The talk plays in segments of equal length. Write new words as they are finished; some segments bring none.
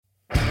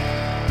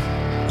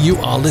You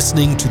are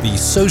listening to the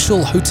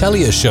Social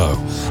Hotelier Show,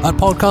 a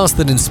podcast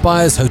that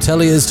inspires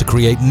hoteliers to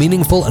create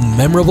meaningful and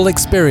memorable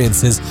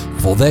experiences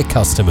for their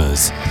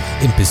customers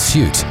in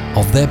pursuit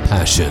of their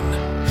passion.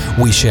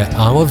 We share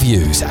our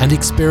views and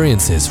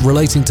experiences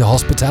relating to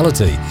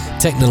hospitality,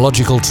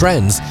 technological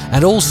trends,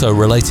 and also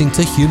relating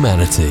to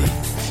humanity.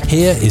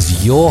 Here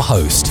is your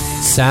host,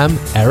 Sam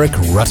Eric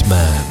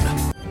Ruttman.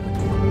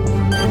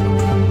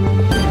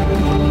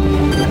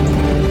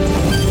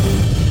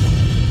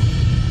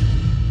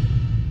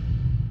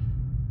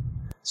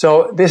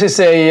 So this is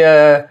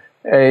a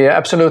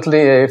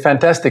absolutely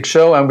fantastic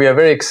show, and we are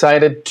very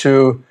excited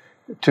to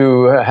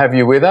have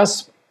you with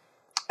us.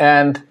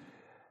 And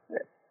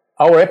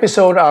our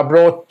episodes are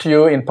brought to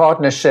you in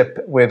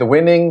partnership with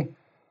Winning,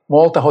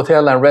 Malta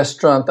Hotel and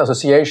Restaurant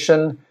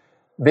Association,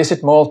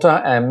 Visit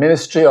Malta, and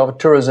Ministry of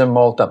Tourism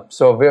Malta.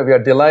 So we are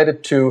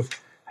delighted to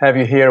have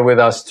you here with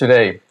us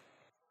today.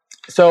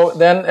 So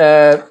then,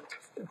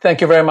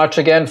 thank you very much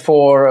again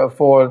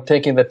for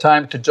taking the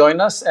time to join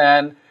us.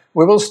 And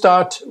we will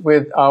start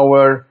with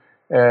our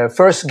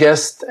first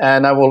guest,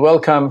 and I will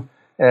welcome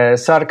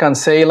Serkan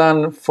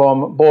Ceylan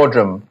from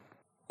Bodrum.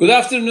 Good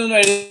afternoon,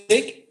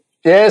 Eric.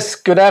 Yes,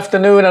 good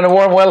afternoon, and a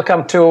warm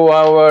welcome to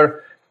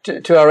our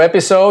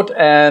episode.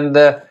 And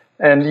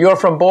you're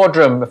from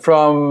Bodrum,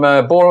 from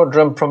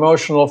Bodrum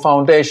Promotion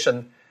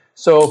Foundation.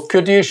 So,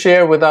 could you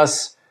share with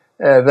us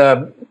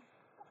about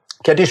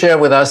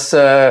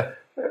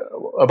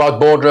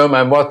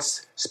Bodrum and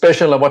what's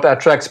special and what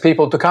attracts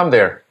people to come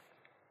there?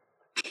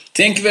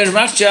 Thank you very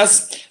much.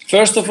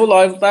 First of all,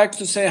 I would like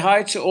to say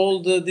hi to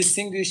all the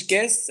distinguished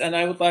guests, and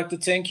I would like to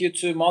thank you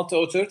to Malta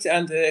Authority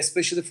and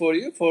especially for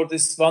you for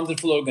this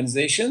wonderful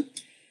organization.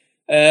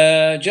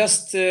 I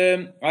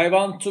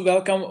want to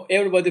welcome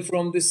everybody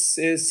from this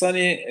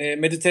sunny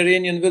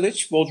Mediterranean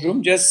village,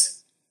 Bodrum.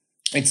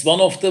 It's one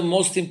of the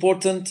most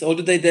important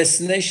holiday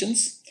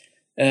destinations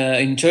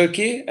in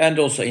Turkey and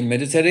also in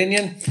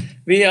Mediterranean.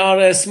 We are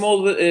a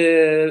small,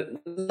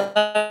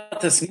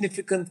 not a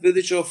significant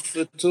village of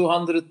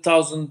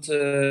 200,000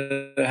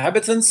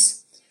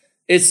 inhabitants.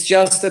 It's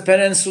just a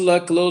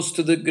peninsula close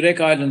to the Greek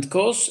island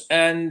coast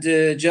and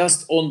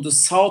just on the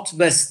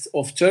southwest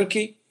of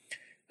Turkey.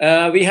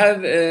 We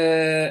have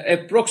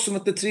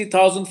approximately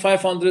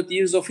 3,500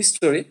 years of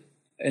history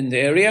in the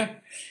area.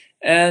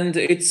 And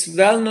it's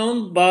well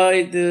known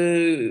by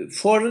the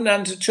foreign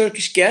and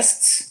Turkish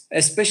guests,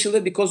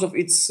 especially because of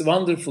its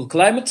wonderful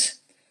climate,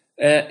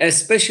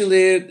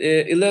 especially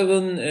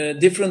 11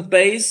 different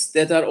bays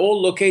that are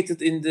all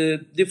located in the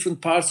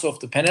different parts of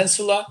the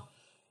peninsula,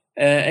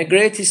 a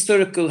great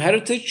historical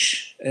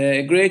heritage,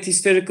 a great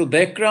historical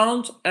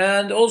background,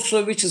 and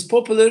also which is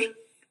popular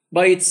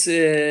by its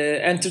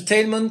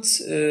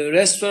entertainment,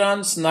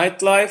 restaurants,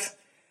 nightlife,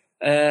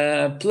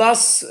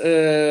 plus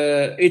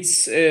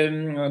its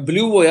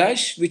Blue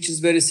Voyage, which is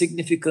very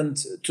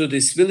significant to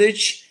this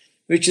village,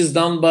 which is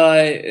done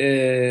by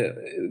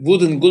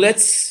wooden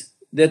gullets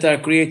that are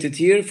created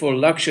here for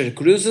luxury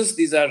cruises.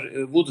 These are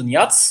wooden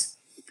yachts.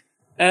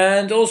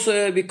 And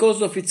also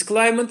because of its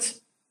climate,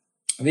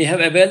 we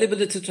have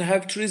availability to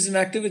have tourism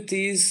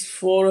activities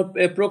for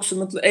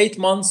approximately 8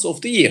 months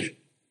of the year.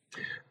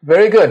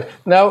 Very good.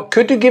 Now,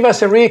 could you give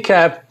us a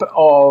recap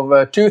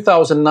of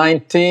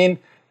 2019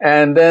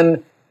 and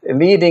then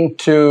leading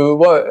to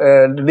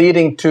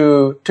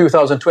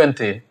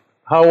 2020?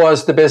 How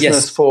was the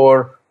business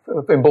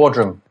in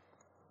Bodrum?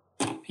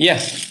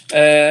 Yes,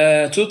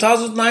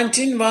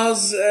 2019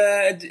 was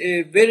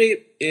a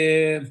very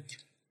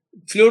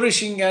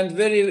flourishing and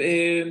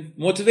very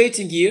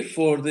motivating year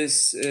for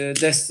this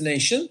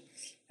destination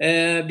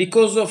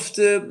because of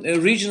the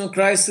regional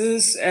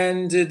crisis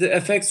and the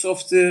effects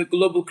of the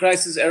global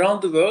crisis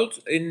around the world.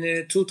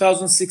 In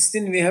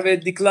 2016, we have a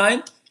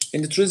decline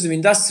in the tourism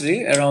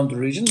industry around the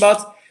region,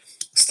 but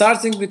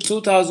starting with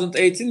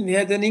 2018, we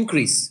had an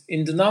increase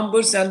in the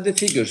numbers and the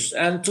figures.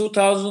 And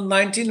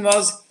 2019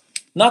 was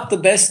not the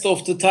best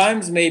of the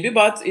times, maybe,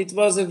 but it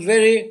was a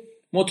very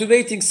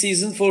motivating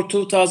season for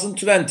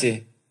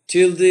 2020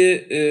 till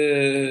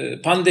the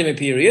pandemic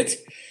period.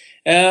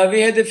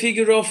 We had a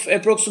figure of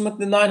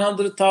approximately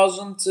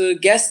 900,000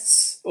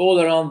 guests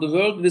all around the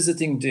world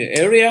visiting the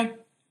area.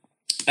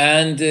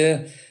 And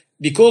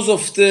because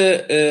of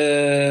the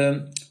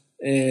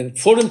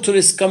foreign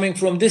tourists coming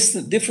from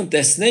different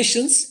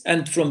destinations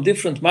and from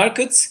different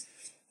markets,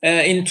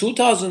 in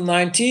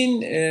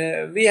 2019,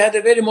 we had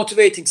a very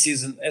motivating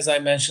season, as I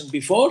mentioned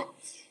before.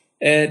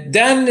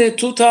 Then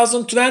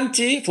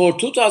 2020,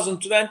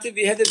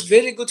 we had a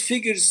very good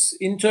figures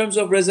in terms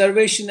of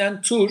reservation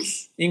and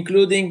tours,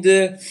 including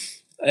the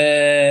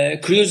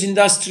cruise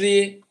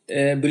industry,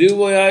 Blue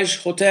Voyage,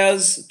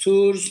 hotels,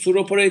 tours, tour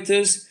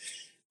operators,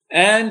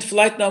 and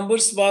flight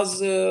numbers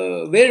was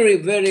very,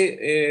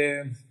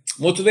 very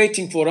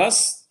motivating for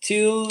us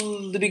till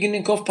the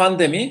beginning of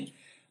pandemic.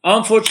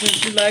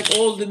 Unfortunately, like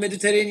all the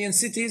Mediterranean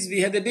cities,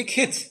 we had a big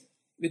hit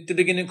with the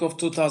beginning of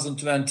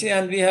 2020,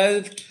 and we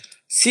had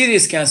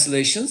serious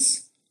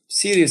cancellations.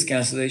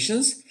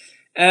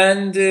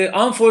 And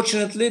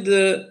unfortunately,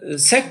 the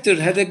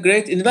sector had a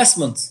great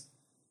investment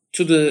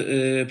to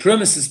the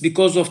premises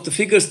because of the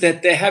figures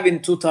that they have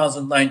in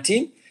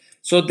 2019.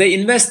 So they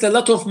invest a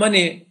lot of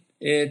money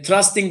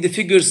trusting the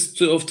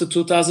figures of the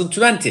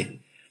 2020.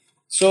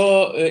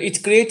 So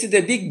it created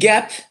a big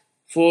gap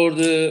for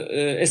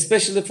the,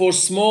 especially for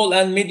small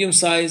and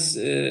medium-sized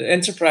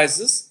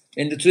enterprises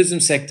in the tourism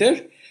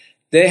sector.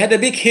 They had a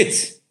big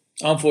hit,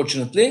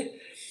 unfortunately.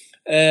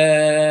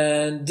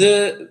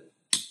 The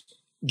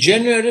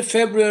January,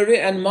 February,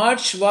 and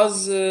March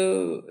was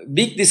a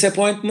big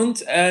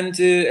disappointment and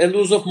a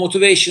loss of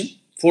motivation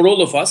for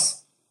all of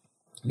us.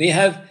 We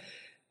have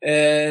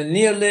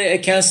nearly a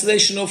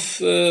cancellation of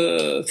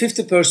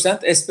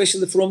 50%,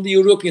 especially from the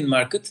European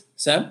market,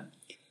 Sam.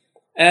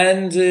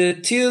 And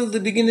till the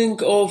beginning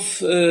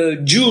of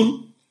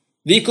June,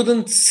 we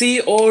couldn't see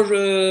or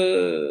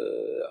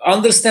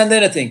understand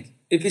anything.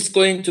 If it's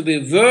going to be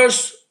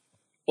worse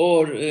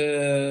or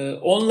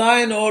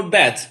online or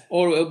bad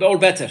or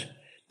better.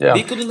 Yeah.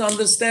 We couldn't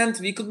understand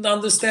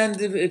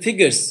the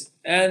figures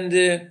and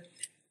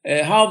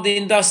how the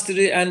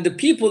industry and the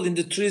people in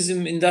the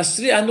tourism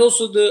industry and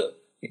also the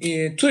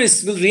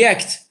tourists will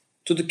react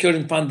to the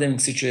current pandemic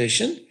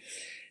situation.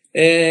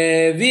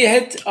 We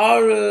had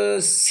our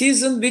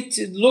season with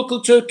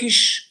local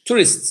Turkish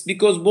tourists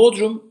because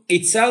Bodrum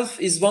itself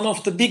is one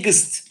of the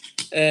biggest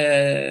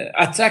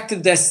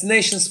attractive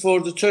destinations for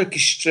the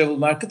Turkish travel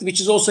market,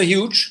 which is also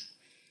huge.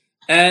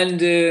 And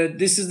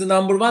this is the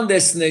number one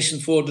destination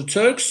for the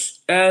Turks.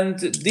 And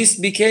this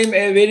became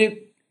a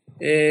very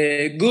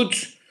good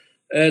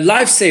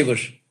lifesaver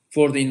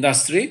for the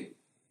industry.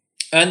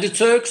 And the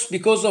Turks,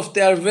 because of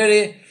they are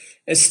very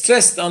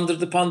stressed under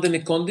the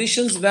pandemic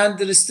conditions, when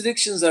the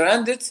restrictions are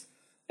ended,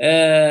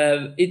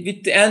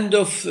 with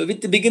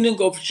the beginning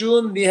of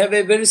June, we have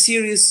a very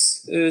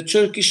serious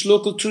Turkish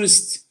local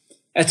tourist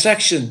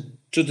attraction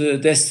to the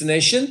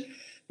destination,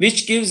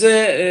 which gives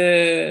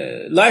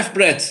a life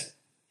breath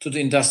to the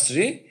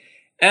industry.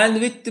 And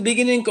with the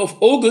beginning of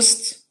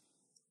August,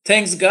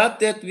 thanks God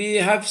that we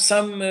have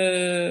some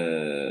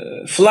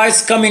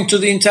flights coming to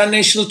the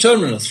international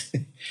terminal.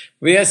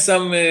 We had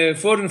some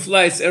foreign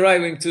flights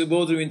arriving to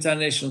Bodrum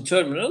International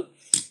Terminal.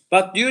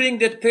 But during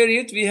that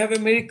period, we have a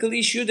miracle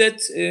issue that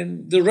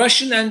the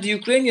Russian and the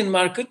Ukrainian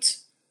market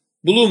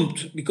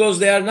bloomed because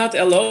they are not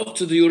allowed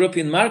to the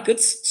European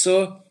markets.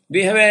 So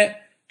we have a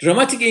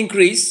dramatic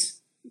increase.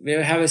 We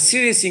have a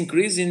serious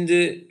increase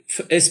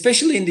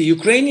especially in the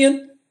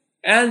Ukrainian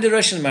and the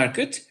Russian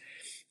market.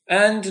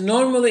 And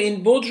normally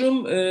in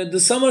Bodrum, the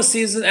summer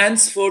season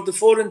ends for the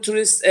foreign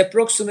tourists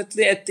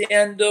approximately at the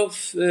end of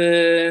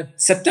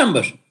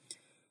September.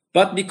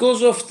 But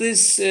because of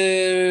this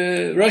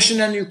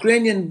Russian and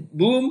Ukrainian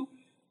boom,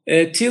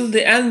 till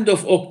the end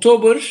of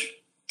October,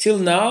 till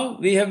now,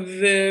 we have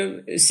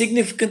a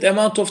significant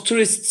amount of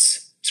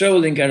tourists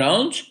traveling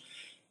around.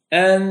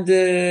 And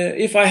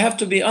if I have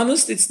to be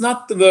honest, it's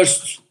not the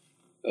worst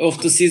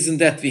of the season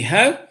that we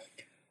have.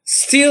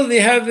 Still, we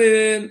have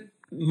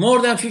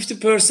more than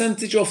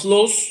 50% of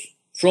loss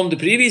from the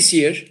previous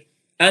year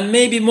and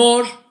maybe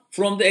more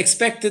from the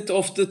expected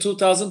of the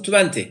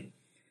 2020.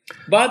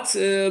 But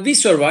we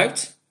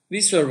survived.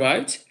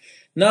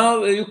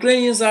 Now,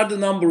 Ukrainians are the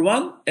number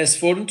one as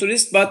foreign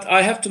tourists, but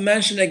I have to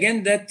mention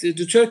again that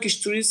the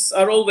Turkish tourists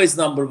are always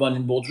number one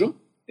in Bodrum.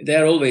 They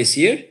are always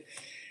here.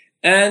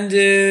 And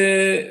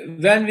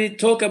when we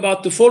talk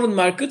about the foreign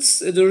markets,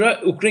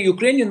 the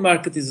Ukrainian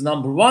market is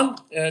number one,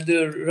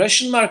 the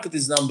Russian market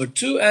is number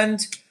two, and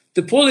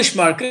the Polish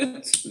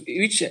market,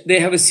 which they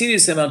have a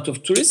serious amount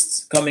of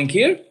tourists coming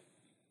here.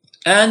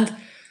 And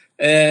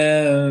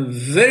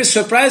very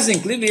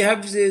surprisingly, we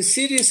have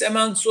serious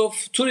amounts of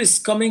tourists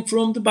coming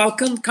from the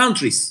Balkan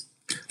countries,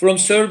 from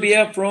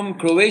Serbia, from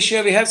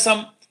Croatia. We have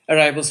some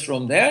arrivals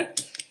from there.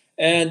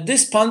 And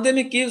this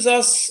pandemic gives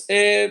us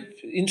an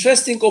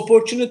interesting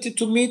opportunity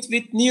to meet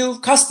with new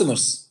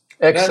customers.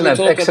 Excellent,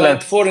 when we talk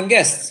about foreign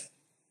guests.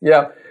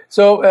 Yeah.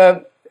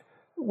 So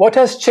what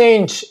has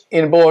changed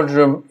in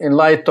Bodrum in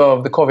light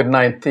of the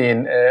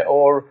COVID-19?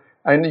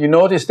 And you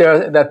notice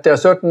that there are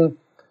certain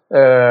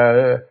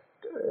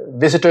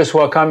visitors who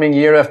are coming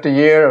year after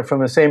year from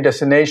the same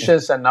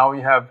destinations, and now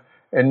you have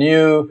a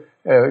new,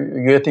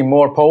 getting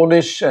more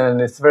Polish,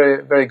 and it's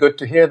very, very good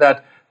to hear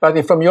that.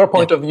 But from your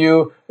point of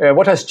view,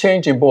 what has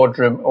changed in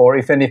Bodrum, or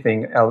if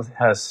anything else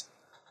has?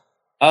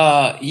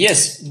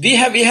 Yes, we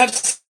have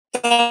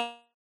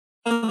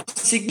some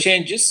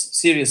changes,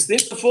 seriously.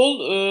 First of all,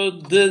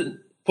 the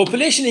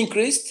population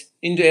increased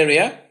in the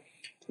area.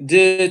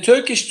 The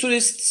Turkish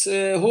tourists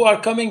who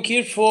are coming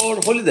here for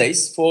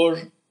holidays, for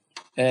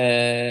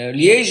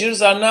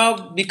leisures, are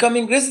now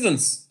becoming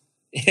residents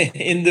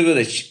in the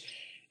village.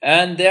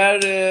 And they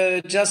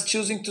are just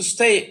choosing to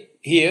stay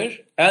here.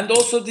 And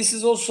also, this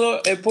is also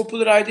a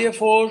popular idea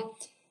for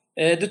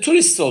the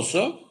tourists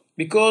also,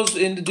 because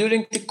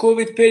during the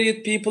COVID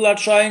period, people are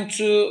trying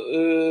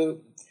to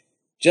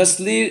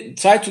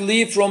try to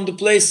leave from the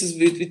places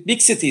with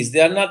big cities.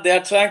 They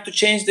are trying to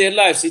change their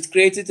lives. It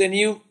created a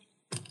new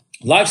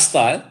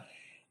lifestyle.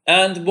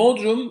 And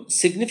Bodrum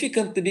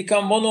significantly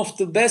become one of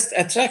the best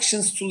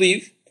attractions to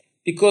live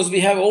because we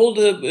have all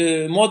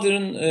the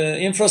modern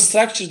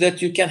infrastructure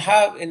that you can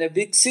have in a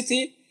big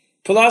city.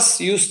 Plus,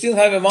 you still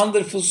have a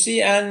wonderful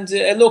sea and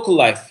a local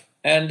life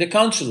and the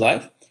country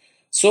life.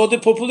 So the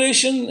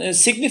population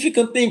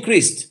significantly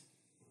increased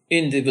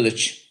in the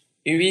village.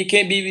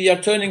 We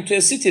are turning to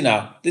a city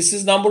now. This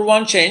is number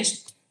one change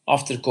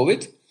after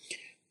COVID.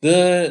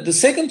 The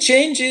second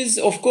change is,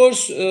 of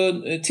course,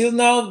 till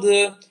now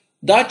the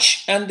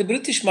Dutch and the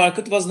British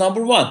market was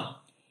number one.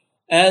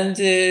 And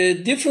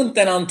different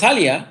than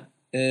Antalya,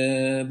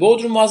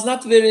 Bodrum was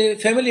not very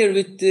familiar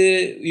with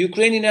the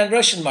Ukrainian and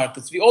Russian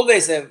markets. We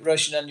always have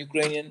Russian and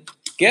Ukrainian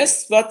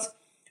guests, but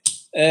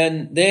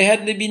they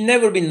had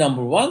never been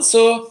number one.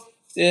 So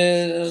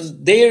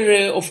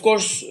of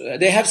course,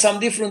 they have some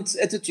different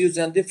attitudes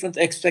and different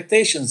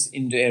expectations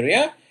in the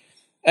area.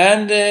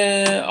 And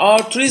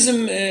our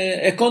tourism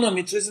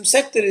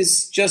sector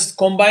is just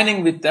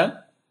combining with them,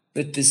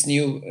 with these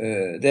new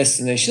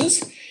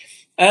destinations.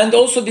 And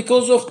also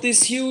because of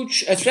this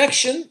huge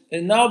attraction,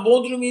 now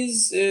Bodrum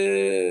is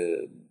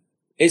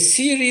a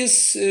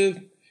serious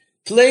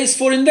place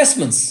for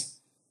investments.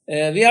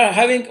 We are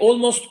having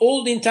almost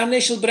all the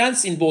international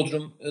brands in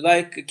Bodrum,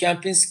 like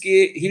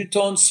Kempinski,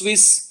 Hilton,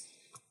 Swiss.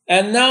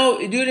 And now,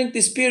 during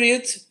this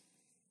period,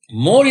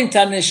 more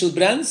international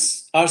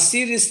brands are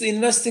seriously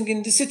investing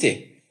in the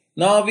city.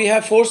 Now we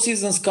have Four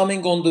Seasons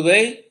coming on the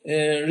way.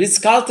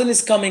 Ritz-Carlton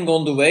is coming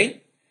on the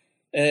way.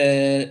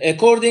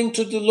 According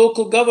to the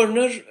local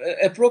governor,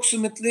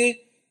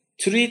 approximately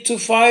 $3 to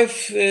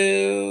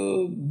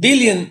 $5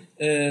 billion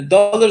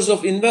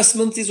of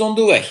investment is on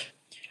the way.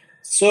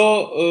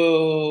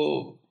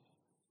 So,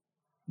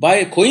 by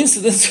a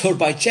coincidence or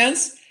by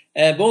chance,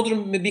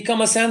 Bodrum may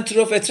become a center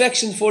of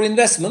attraction for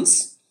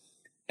investments,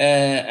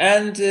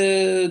 and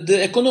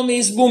the economy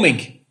is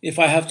booming, if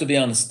I have to be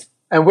honest.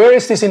 And where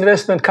is this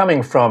investment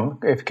coming from?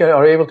 If you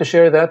are able to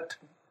share that?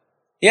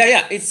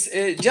 Yeah, it's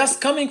just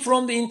coming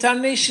from the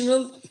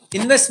international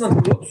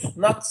investment groups,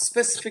 not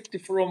specifically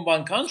from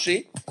one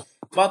country,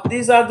 but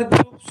these are the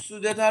groups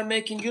that are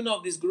making,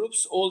 these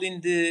groups all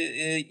in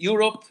the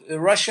Europe,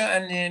 Russia,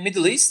 and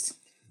Middle East.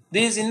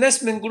 These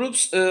investment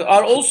groups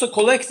are also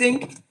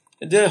collecting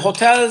the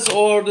hotels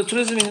or the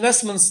tourism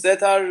investments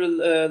that are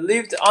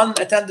left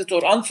unattended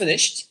or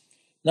unfinished.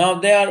 Now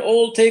they are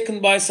all taken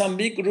by some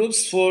big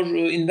groups for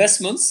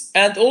investments,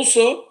 and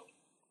also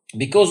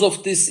because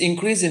of this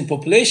increase in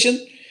population,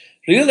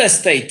 real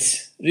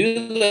estate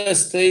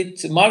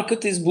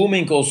market is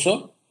booming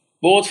also,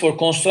 both for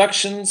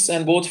constructions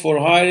and both for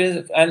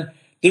hire. And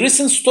the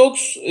recent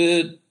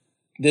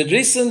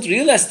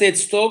real estate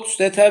stocks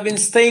that have been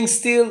staying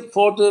still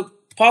for the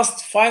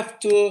past 5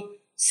 to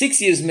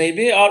 6 years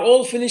maybe are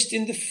all finished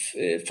in the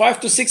 5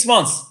 to 6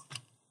 months.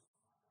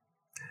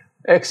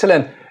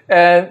 Excellent.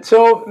 And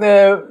so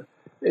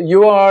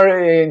you are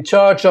in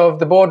charge of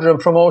the Bodrum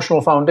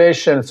Promotion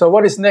Foundation. So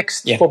what is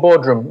next for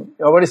Bodrum?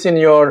 What is in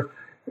your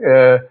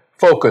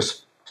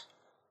focus?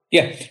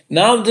 Yeah,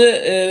 now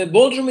the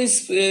Bodrum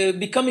is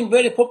becoming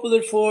very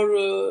popular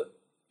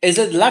as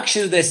a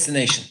luxury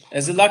destination,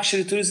 as a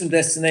luxury tourism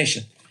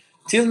destination.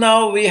 Till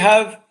now, we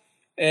have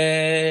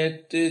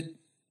the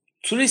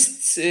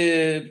tourists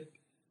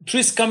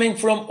coming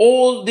from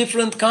all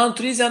different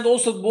countries and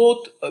also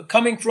both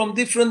coming from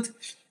different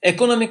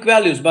economic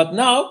values. But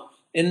now,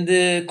 in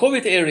the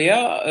COVID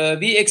area,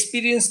 we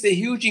experienced a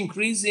huge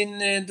increase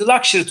in the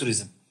luxury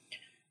tourism.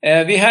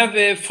 We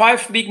have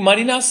 5 big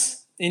marinas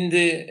in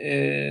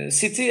the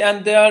city,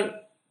 and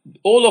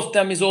all of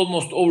them is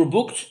almost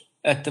overbooked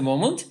at the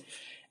moment.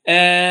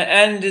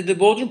 And the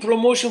Bodrum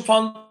Promotion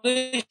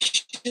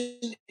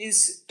Foundation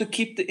is to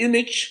keep the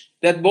image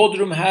that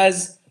Bodrum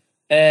has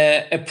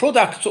a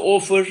product to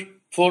offer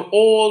for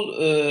all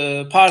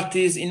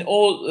parties in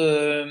all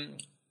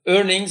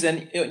earnings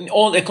and in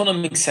all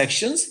economic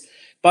sections.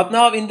 But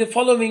now in the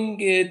following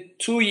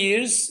 2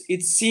 years,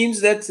 it seems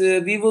that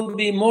we will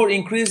be more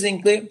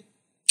increasingly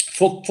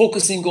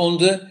focusing on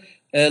the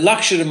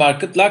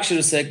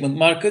luxury segment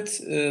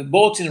market,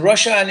 both in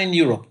Russia and in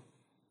Europe.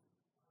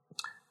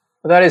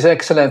 That is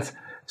excellent.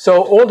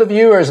 So all the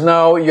viewers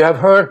now, you have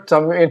heard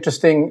some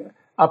interesting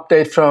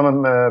update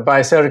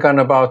by Serkan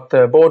about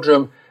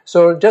Bodrum.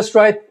 So just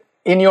write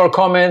in your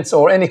comments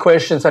or any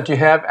questions that you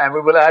have, and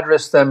we will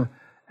address them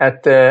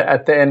at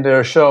the end of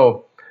the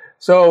show.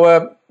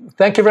 So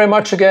thank you very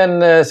much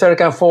again,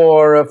 Serkan,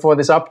 for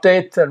this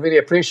update. I really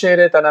appreciate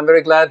it, and I'm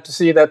very glad to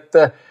see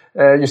that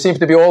you seem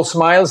to be all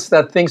smiles,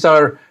 that things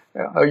are,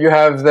 you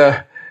have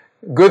the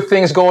good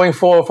things going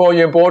for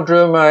you in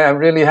Bodrum. I'm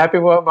really happy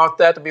about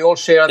that. We all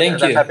share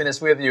that happiness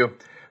with you.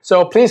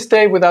 So please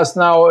stay with us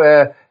now,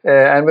 and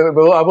I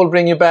will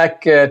bring you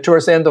back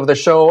towards the end of the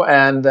show,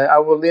 and I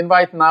will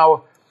invite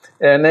now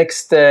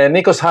next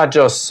Nikos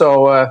Hadjos.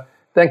 So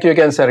thank you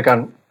again,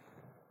 Serkan.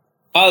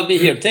 I'll be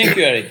here. Thank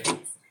you, Eric.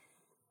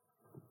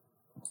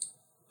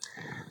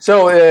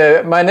 So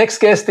my next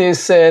guest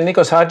is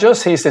Nikos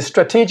Hadjos. He's a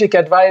strategic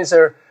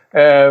advisor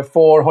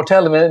for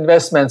hotel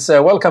investments.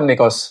 Welcome,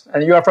 Nikos.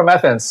 And you are from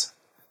Athens.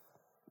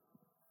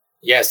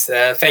 Yes,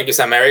 thank you,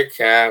 Sam Eric.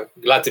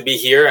 Glad to be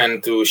here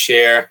and to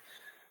share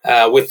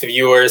with the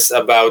viewers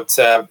about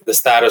the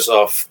status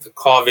of the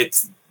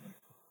COVID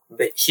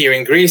here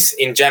in Greece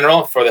in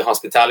general for the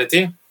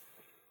hospitality.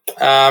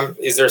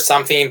 Is there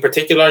something in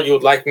particular you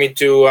would like me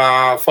to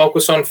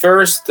focus on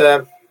first?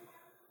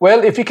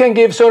 Well, if you can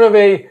give sort of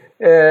a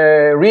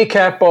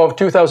recap of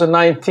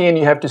 2019,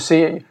 you have to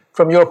see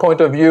from your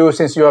point of view,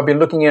 since you have been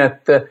looking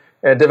at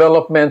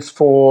developments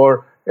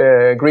for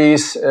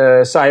Greece,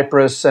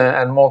 Cyprus,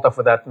 and Malta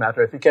for that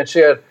matter. If you can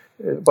share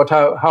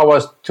how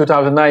was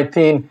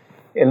 2019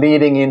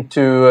 leading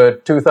into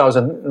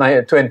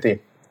 2020?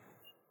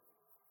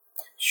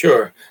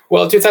 Sure.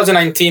 Well,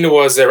 2019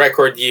 was a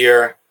record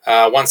year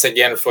once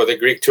again for the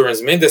Greek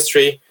tourism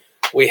industry.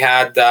 We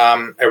had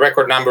a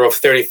record number of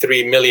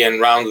 33 million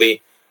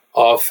roundly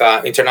of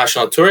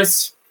international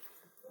tourists.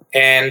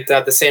 And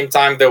at the same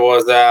time, there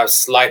was a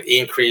slight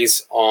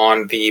increase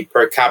on the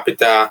per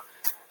capita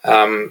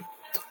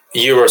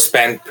euro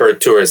spent per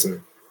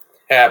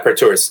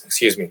tourist,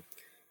 excuse me.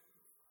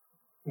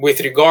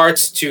 With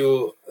regards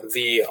to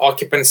the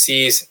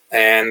occupancies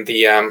and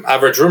the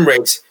average room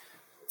rates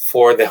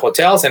for the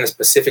hotels and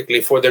specifically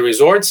for the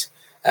resorts,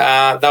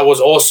 that was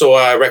also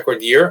a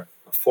record year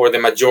for the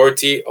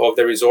majority of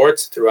the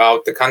resorts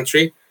throughout the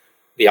country,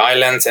 the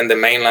islands and the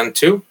mainland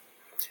too.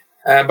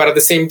 But at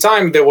the same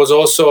time, there was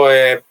also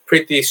a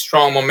pretty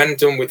strong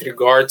momentum with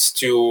regards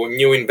to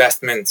new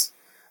investments,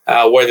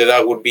 whether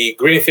that would be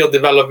greenfield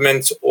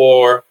developments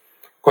or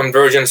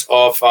conversions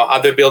of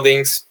other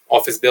buildings,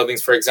 office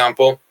buildings, for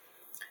example,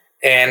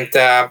 and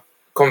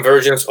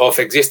conversions of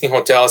existing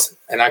hotels,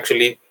 and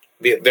actually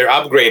they're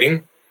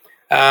upgrading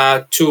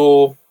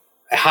to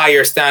a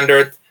higher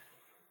standard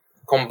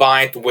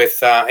combined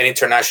with an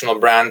international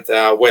brand,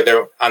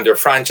 whether under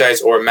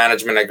franchise or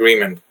management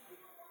agreement.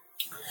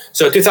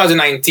 So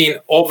 2019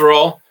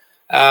 overall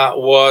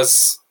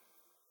was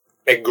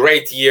a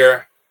great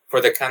year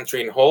for the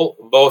country in whole,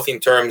 both in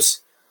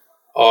terms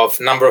of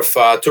number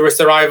of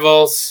tourist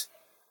arrivals,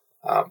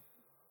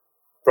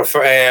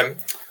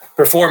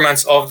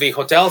 performance of the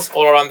hotels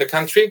all around the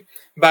country,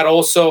 but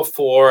also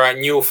for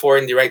new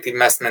foreign direct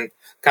investment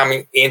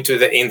coming into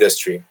the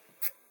industry.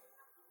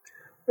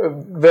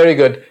 Very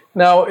good.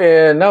 Now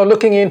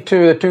looking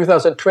into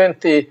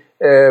 2020,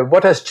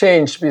 what has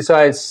changed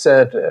besides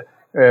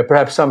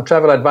perhaps some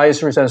travel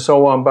advisories and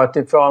so on,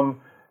 but from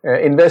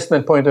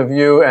investment point of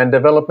view and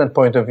development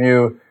point of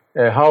view,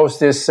 how's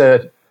this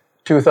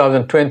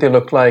 2020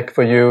 look like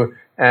for you,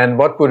 and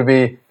what would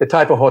be the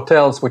type of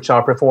hotels which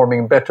are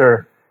performing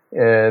better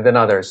than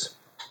others?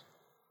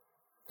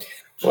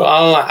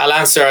 Well, I'll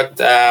answer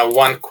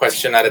one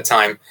question at a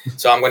time.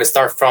 So I'm going to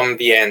start from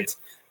the end.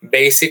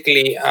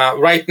 Basically,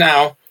 right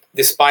now,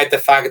 despite the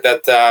fact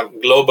that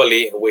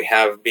globally we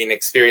have been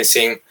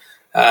experiencing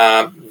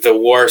the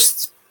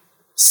worst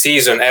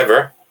season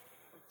ever,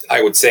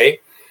 I would say,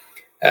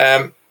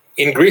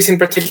 in Greece in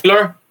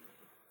particular,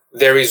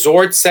 the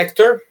resort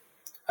sector,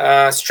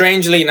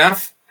 strangely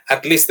enough,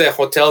 at least the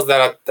hotels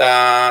that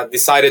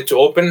decided to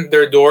open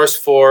their doors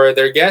for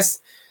their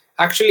guests,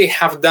 actually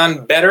have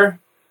done better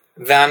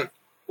than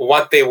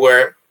what they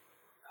were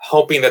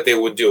hoping that they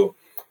would do.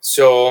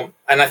 So,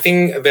 and I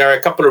think there are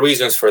a couple of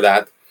reasons for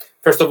that.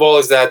 First of all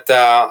is that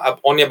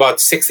only about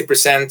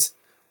 60%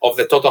 of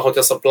the total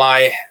hotel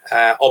supply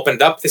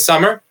opened up this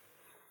summer,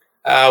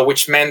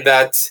 which meant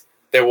that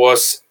there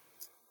was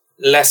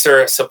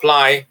lesser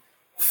supply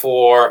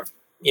for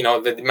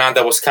the demand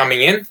that was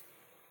coming in.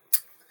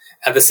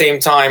 At the same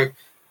time,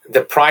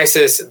 the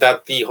prices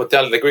that the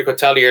Greek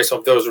hoteliers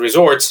of those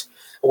resorts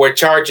were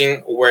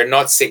charging were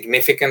not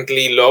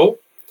significantly low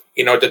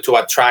in order to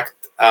attract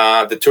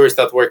the tourists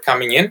that were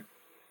coming in.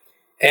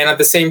 And at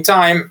the same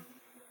time,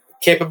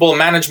 capable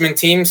management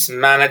teams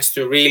managed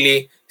to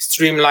really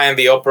streamline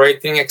the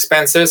operating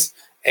expenses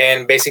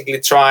and basically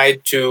try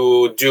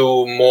to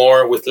do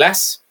more with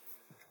less.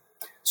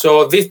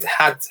 So this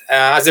had,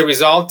 as a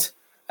result,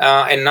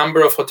 a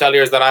number of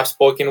hoteliers that I've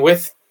spoken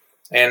with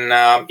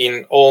and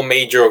in all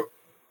major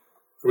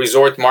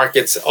resort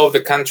markets of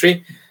the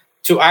country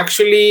to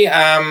actually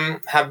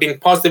have been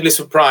positively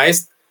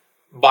surprised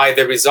by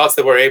the results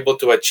they were able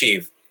to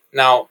achieve.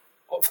 Now,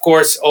 of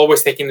course,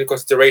 always taking into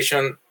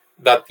consideration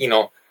that,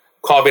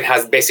 COVID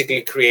has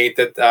basically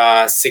created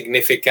a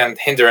significant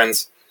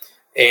hindrance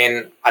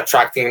in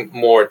attracting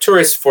more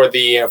tourists for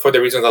the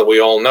reasons that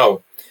we all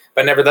know.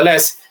 But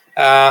nevertheless,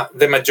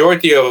 the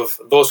majority of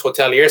those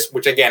hoteliers,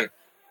 which again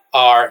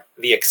are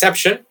the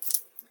exception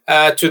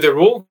to the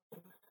rule,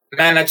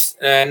 managed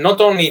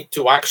not only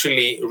to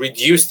actually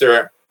reduce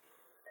their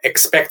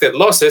expected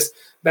losses,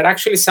 but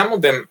actually some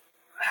of them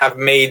have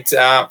made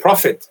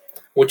profit,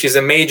 which is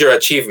a major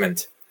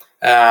achievement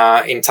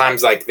in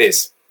times like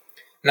this.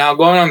 Now,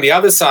 going on the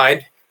other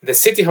side, the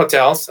city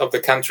hotels of the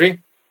country,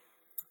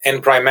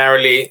 and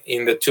primarily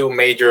in the two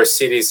major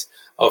cities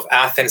of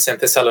Athens and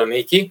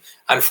Thessaloniki,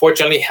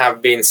 unfortunately have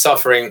been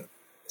suffering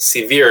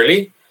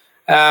severely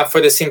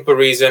for the simple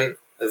reason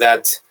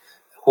that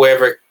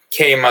whoever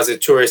came as a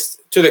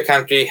tourist to the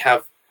country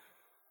have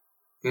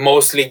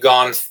mostly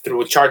gone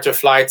through charter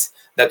flights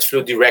that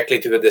flew directly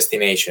to the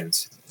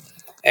destinations.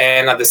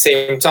 And at the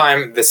same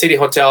time, the city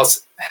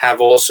hotels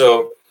have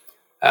also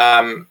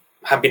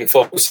have been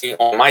focusing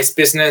on MICE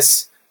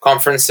business,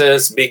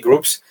 conferences, big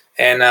groups.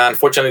 And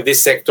unfortunately,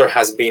 this sector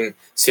has been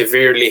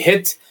severely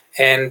hit,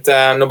 and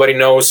nobody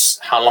knows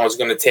how long it's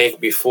going to take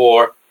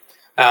before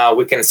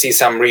we can see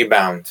some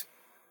rebound.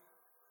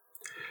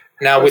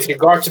 Now, with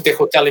regard to the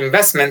hotel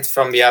investment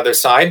from the other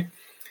side,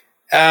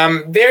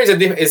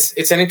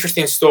 it's an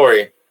interesting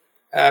story.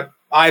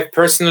 I've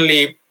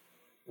personally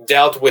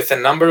dealt with a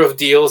number of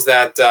deals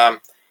that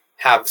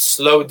have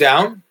slowed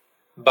down,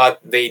 but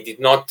they did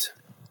not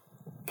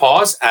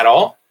pause at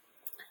all.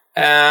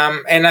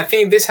 And I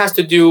think this has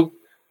to do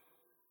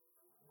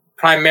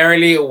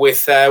primarily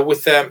with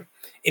the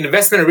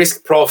investment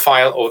risk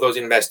profile of those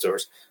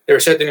investors. There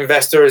are certain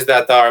investors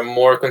that are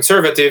more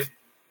conservative,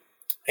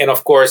 and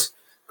of course,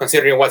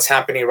 considering what's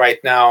happening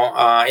right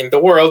now in the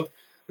world,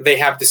 they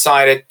have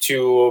decided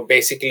to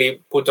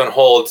basically put on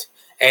hold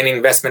any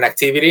investment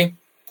activity.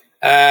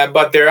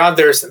 But there are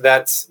others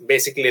that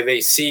basically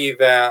they see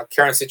the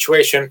current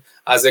situation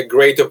as a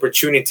great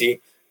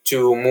opportunity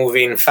to move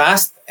in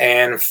fast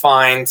and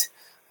find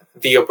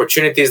the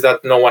opportunities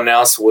that no one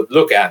else would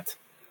look at.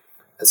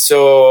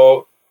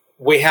 So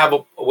we have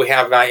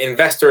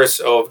investors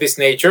of this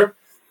nature,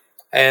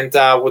 and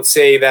I would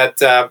say that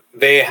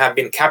they have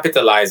been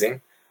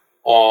capitalizing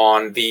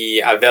on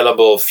the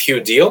available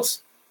few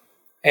deals,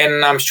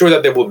 and I'm sure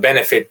that they will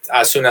benefit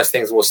as soon as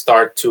things will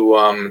start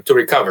to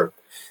recover.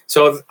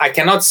 So I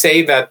cannot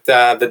say that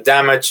the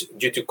damage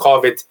due to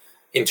COVID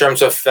in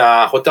terms of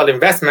hotel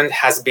investment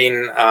has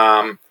been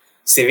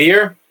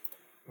severe,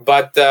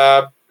 but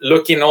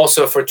looking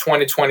also for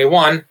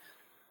 2021,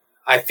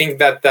 I think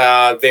that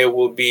there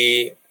will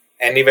be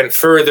an even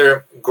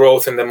further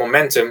growth in the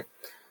momentum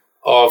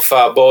of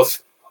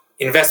both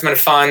investment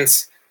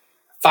funds,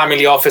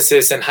 family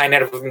offices, and high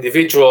net worth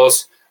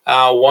individuals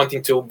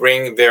wanting to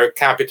bring their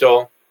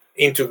capital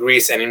into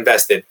Greece and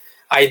invest it.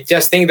 I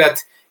just think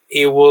that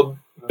it will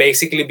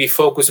basically be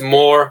focused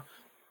more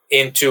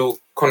into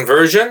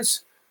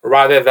conversions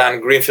rather than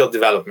greenfield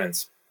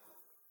developments.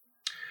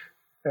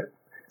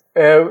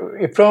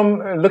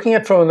 From looking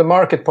at from the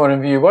market point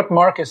of view, what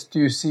markets do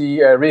you see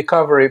a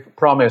recovery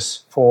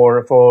promise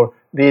for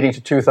leading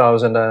to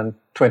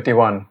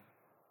 2021?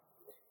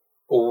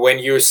 When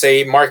you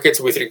say markets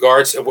with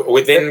regards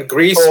within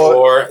Greece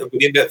or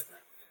within the...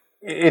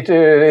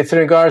 It's in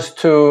regards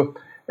to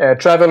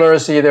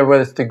travelers, either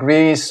with the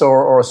Greece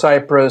or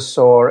Cyprus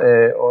or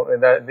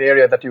the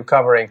area that you're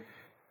covering.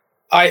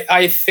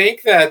 I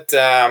think that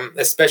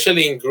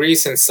especially in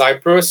Greece and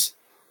Cyprus,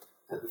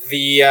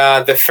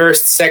 the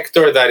first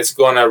sector that is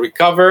going to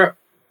recover,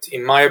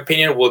 in my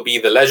opinion, will be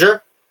the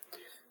leisure,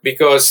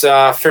 because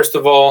first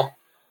of all,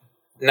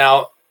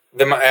 now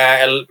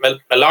a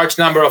large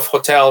number of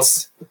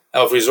hotels,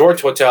 of resort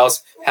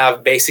hotels,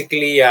 have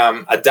basically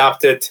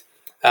adopted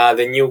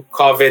the new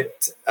COVID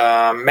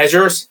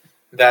measures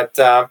that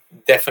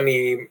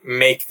definitely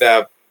make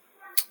the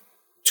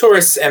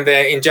tourists and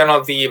in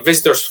general the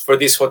visitors for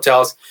these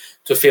hotels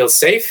to feel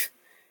safe.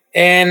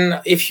 And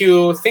if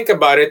you think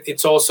about it,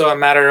 it's also a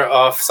matter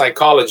of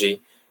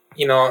psychology.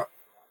 You know,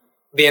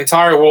 the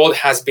entire world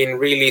has been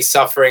really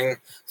suffering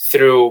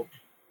through,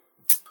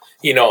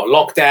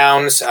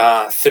 lockdowns,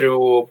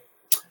 through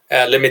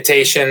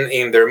limitation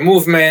in their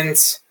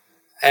movements.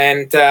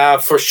 And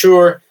for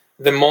sure,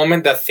 the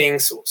moment that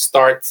things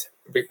start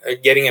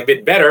getting a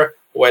bit better,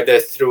 whether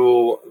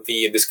through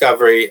the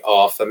discovery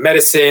of a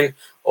medicine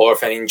or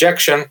of an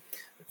injection,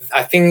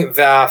 I think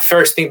the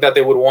first thing that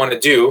they would want to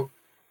do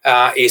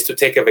is to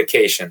take a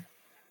vacation.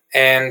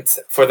 And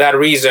for that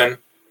reason,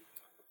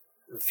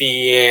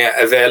 the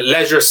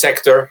leisure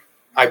sector,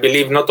 I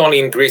believe not only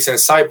in Greece and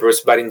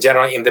Cyprus, but in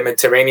general in the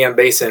Mediterranean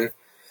basin,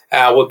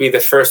 will be the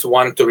first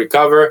one to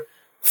recover,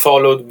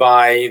 followed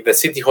by the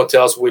city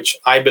hotels, which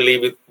I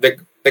believe they're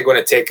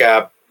going to take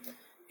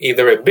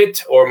either a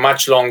bit or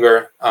much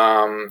longer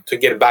to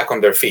get back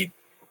on their feet.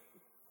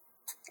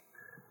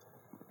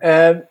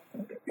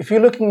 If you're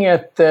looking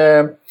at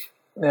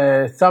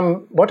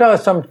what are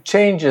some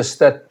changes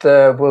that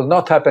will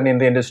not happen in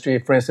the industry?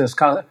 For instance,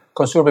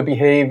 consumer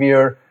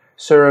behavior,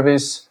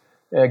 service,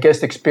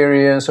 guest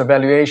experience, or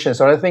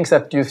valuations. Are there things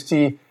that you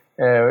see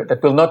that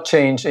will not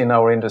change in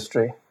our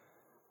industry?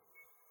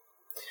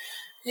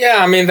 Yeah,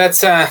 I mean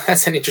that's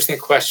an interesting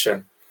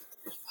question.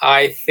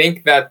 I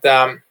think that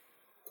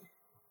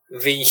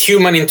the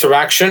human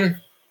interaction,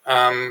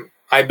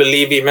 I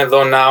believe, even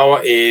though now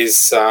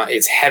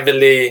it's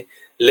heavily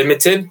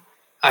limited,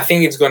 I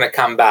think it's going to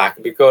come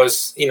back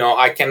because,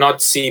 I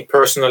cannot see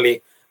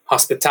personally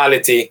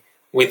hospitality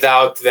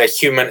without the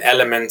human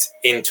element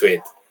into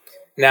it.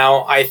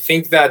 Now, I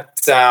think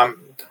that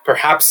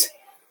perhaps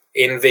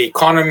in the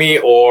economy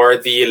or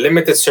the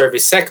limited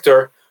service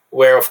sector,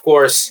 where, of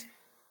course,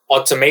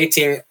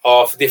 automating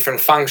of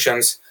different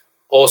functions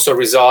also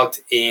result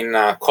in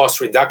cost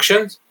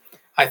reductions,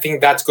 I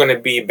think that's going to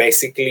be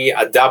basically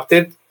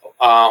adopted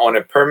on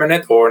a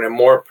permanent or on a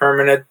more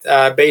permanent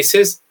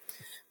basis.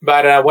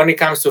 But when it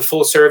comes to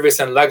full service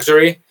and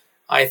luxury,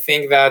 I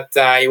think that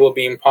it will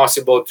be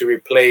impossible to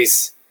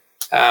replace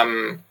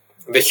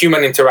the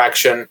human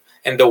interaction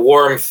and the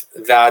warmth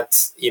that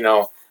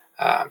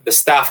the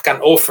staff can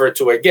offer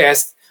to a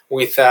guest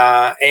with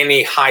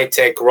any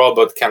high-tech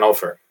robot can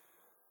offer.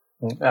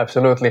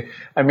 Absolutely.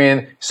 I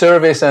mean,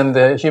 service and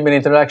human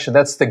interaction,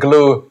 that's the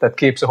glue that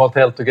keeps a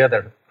hotel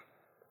together.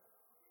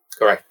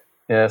 Correct.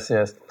 Yes.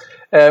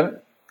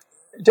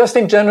 Just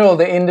in general,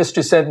 the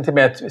industry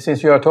sentiment,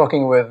 since you are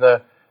talking with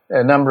a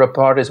number of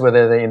parties,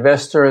 whether the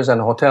investors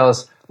and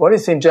hotels, what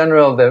is in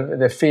general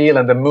the feel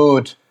and the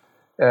mood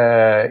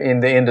in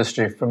the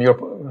industry from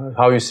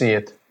how you see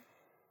it?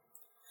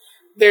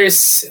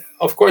 There's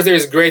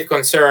great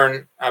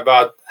concern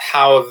about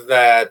how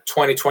the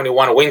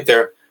 2021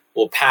 winter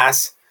will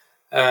pass,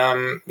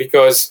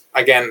 because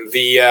again,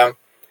 the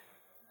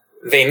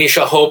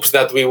initial hopes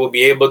that we will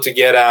be able to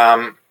get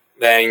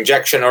the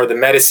injection or the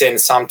medicine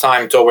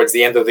sometime towards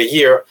the end of the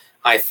year,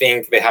 I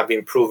think they have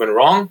been proven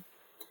wrong.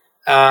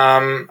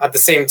 At the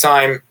same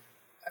time,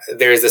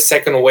 there is the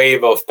second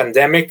wave of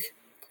pandemic,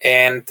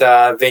 and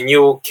the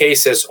new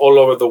cases all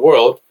over the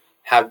world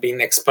have been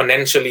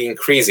exponentially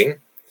increasing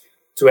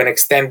to an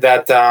extent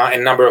that a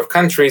number of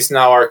countries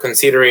now are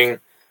considering,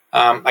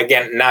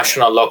 again,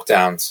 national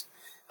lockdowns.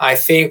 I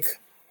think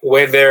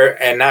whether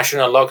a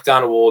national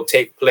lockdown will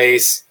take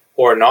place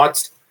or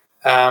not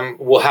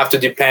will have to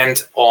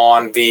depend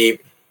on the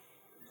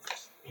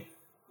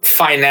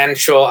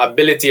financial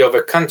ability of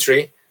a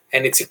country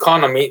and its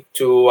economy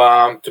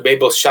to be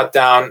able to shut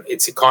down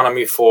its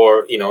economy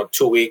for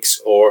 2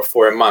 weeks or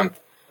for a month.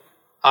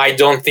 I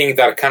don't think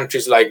that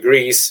countries like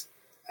Greece,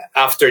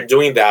 after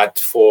doing that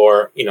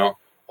for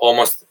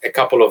almost a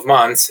couple of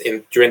months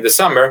during the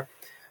summer,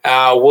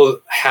 will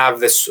have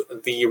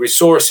the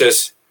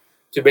resources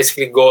to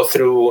basically go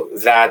through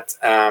that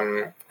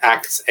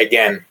act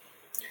again.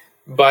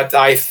 But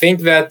I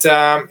think that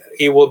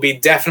it will be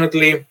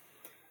definitely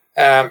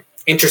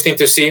interesting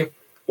to see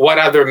what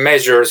other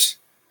measures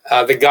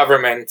the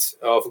government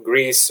of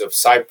Greece, of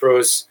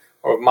Cyprus,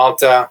 or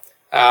Malta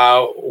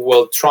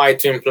will try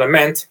to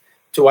implement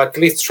to at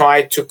least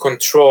try to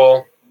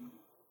control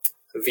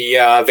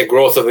the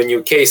growth of the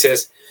new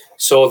cases,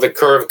 so the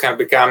curve can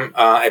become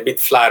a bit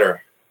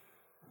flatter.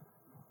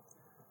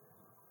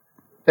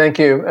 Thank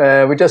you.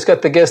 We just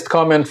got the guest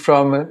comment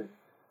from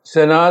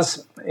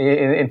Senaz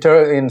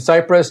in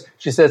Cyprus.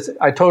 She says,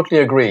 I totally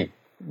agree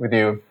with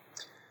you.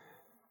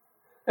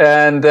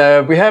 And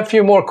we have a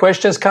few more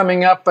questions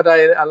coming up, but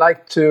I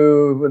like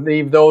to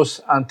leave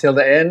those until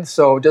the end.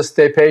 So just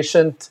stay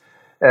patient.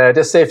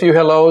 Just say a few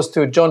hellos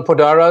to John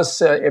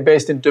Podaras,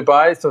 based in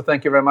Dubai. So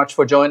thank you very much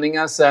for joining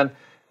us. And a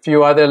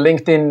few other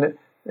LinkedIn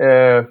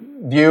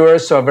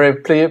viewers. So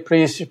very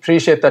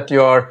appreciate that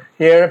you are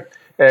here.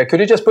 Could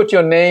you just put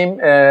your name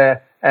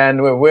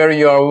and where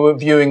you are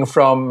viewing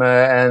from,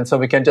 and so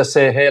we can just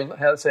say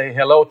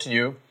hello to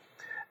you.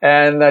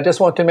 And I just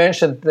want to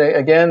mention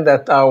again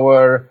that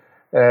our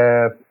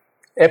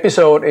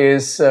episode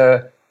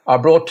are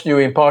brought to you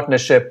in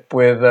partnership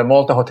with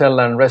Malta Hotel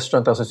and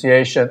Restaurant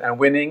Association and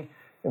Winning,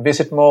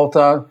 Visit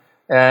Malta,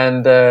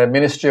 and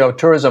Ministry of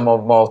Tourism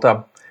of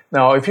Malta.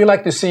 Now, if you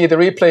like to see the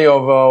replay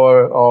of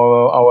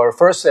our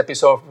first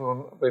episode,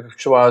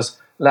 which was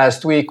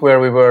last week, where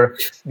we were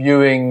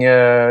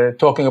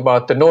talking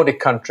about the Nordic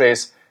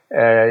countries,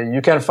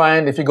 you can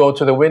find, if you go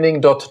to the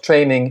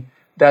winning.training,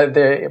 that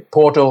the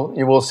portal,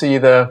 you will see you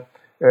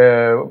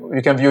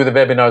can view the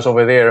webinars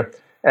over there.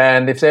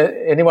 And if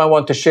anyone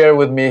want to share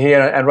with me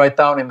here and write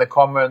down in the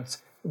comments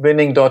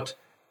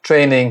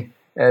winning.training,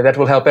 that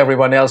will help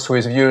everyone else who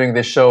is viewing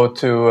this show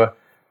to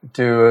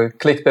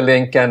click the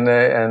link and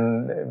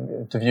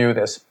to view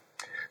this.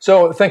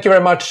 So thank you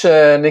very much,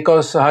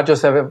 Nikos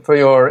Hadjos, for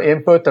your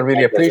input. I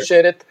really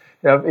appreciate it.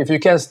 If you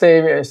can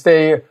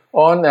stay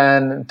on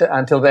and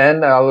until the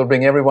end, I will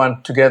bring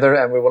everyone together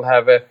and we will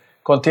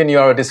continue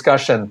our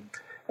discussion.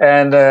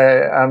 And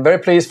I'm very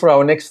pleased for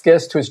our next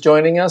guest who is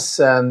joining us.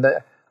 And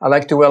I'd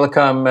like to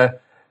welcome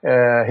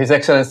His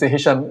Excellency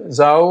Hisham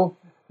Zaazou.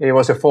 He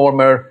was a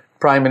former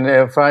Prime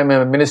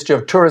Minister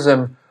of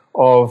Tourism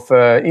of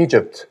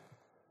Egypt.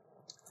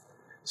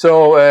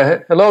 So,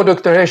 hello,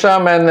 Dr.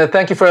 Hisham, and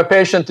thank you for your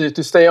patience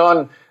to stay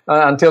on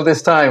until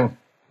this time.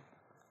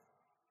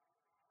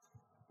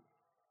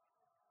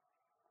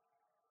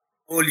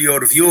 All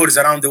your viewers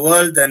around the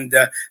world, and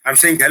I'm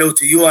saying hello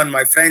to you and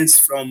my friends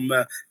from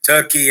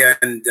Turkey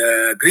and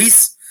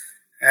Greece.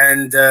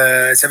 And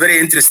it's a very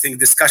interesting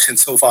discussion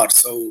so far,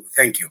 so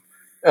thank you.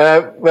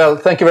 Well,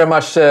 thank you very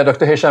much,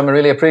 Dr. Hisham. I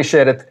really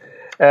appreciate it.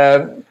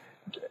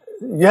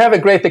 You have a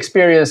great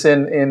experience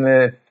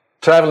in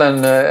travel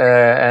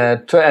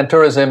and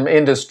tourism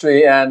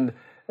industry, and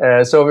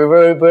so we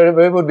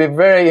would be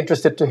very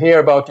interested to hear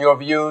about your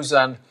views.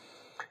 And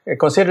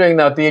considering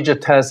that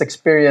Egypt has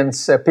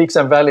experienced peaks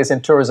and valleys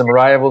in tourism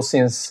arrivals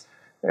since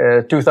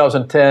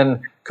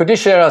 2010, could you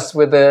share us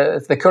with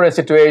the current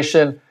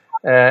situation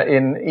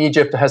in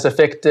Egypt has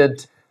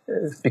affected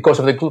because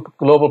of the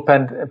global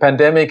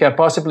pandemic, and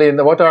possibly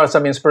what are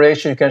some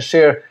inspiration you can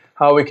share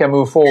how we can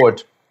move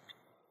forward?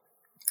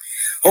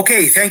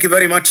 Okay, thank you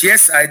very much.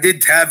 Yes, I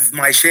did have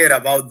my share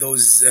about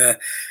those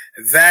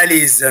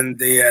valleys and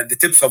the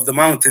tips of the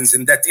mountains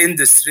in that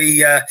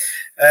industry.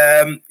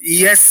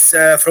 Yes,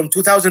 from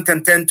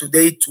 2010 to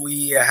date,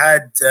 we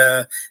had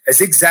a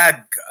zigzag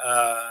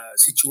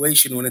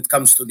situation when it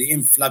comes to the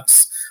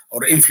influx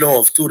or inflow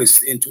of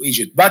tourists into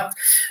Egypt. But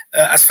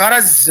as far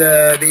as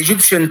the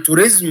Egyptian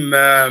tourism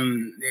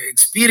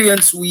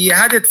experience, we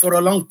had it for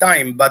a long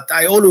time. But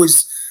I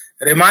always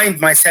remind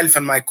myself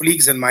and my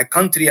colleagues in my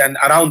country and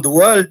around the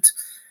world,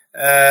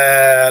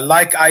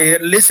 like I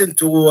listened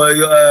to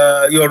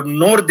your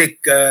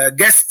Nordic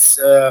guests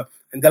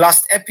in the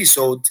last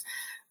episode,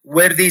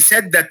 where they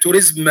said that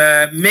tourism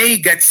may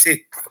get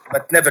sick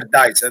but never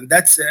dies, and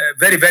that's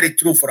very, very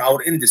true for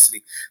our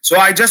industry. So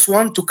I just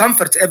want to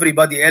comfort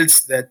everybody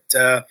else that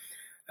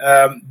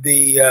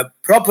the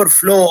proper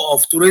flow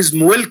of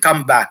tourism will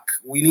come back.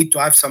 We need to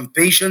have some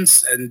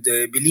patience and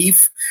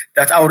belief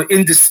that our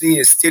industry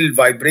is still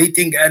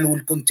vibrating and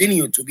will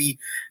continue to be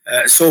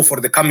so for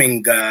the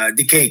coming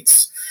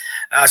decades.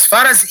 As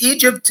far as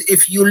Egypt,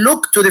 if you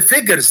look to the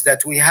figures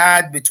that we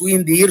had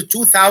between the year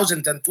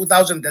 2000 and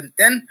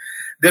 2010,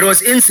 there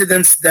was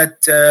incidents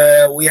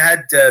that we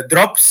had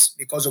drops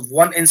because of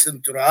one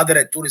incident or other,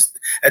 a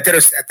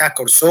terrorist attack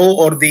or so,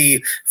 or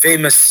the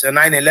famous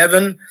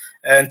 9/11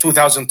 in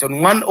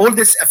 2001. All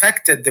this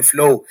affected the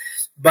flow,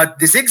 but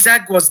the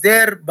zigzag was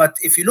there. But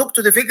if you look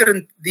to the figure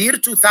in the year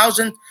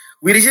 2000,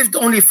 we received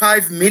only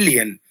 5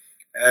 million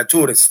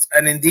tourists,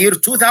 and in the year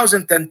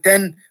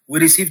 2010 we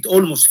received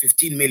almost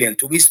 15 million.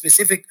 To be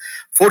specific,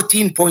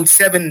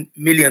 14.7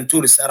 million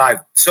tourists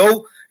arrived.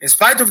 So in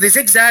spite of the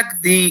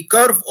zigzag, the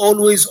curve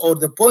always, or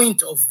the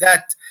point of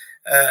that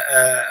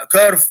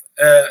curve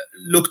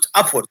looked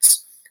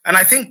upwards. And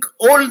I think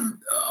all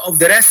of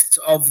the rest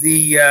of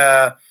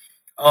the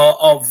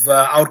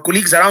our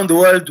colleagues around the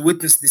world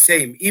witnessed the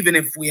same. Even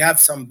if we have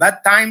some bad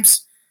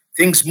times,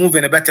 things move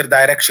in a better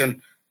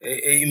direction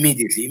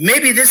immediately.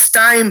 Maybe this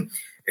time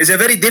is a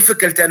very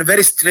difficult and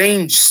very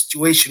strange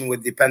situation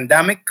with the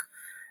pandemic.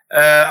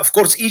 Of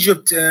course,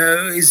 Egypt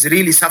is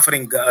really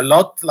suffering a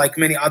lot, like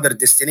many other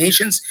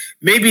destinations.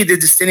 Maybe the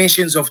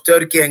destinations of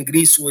Turkey and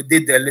Greece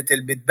did a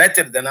little bit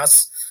better than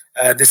us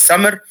this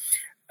summer.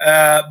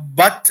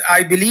 But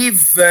I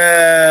believe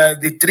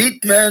the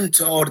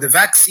treatment or the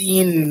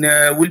vaccine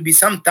will be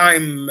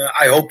sometime,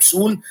 I hope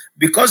soon,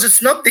 because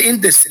it's not the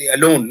industry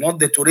alone, not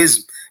the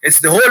tourism. It's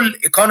the whole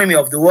economy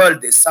of the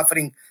world is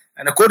suffering.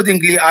 And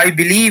accordingly, I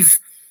believe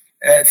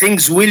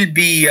things will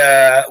be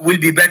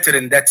better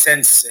in that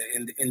sense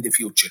in the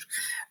future.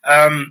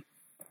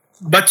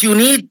 But you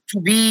need to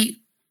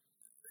be,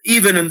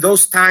 even in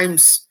those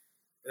times,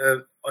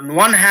 on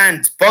one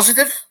hand,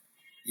 positive,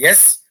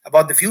 yes,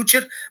 about the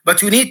future,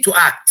 but you need to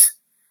act.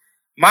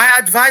 My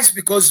advice,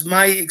 because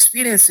my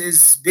experience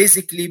is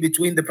basically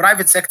between the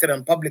private sector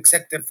and public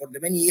sector for the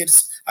many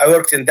years I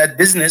worked in that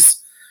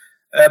business,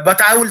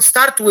 but I will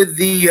start with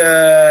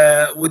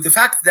the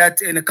fact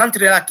that in a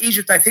country like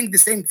Egypt, I think the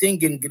same thing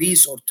in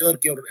Greece or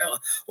Turkey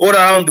or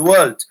around the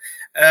world.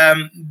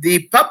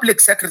 The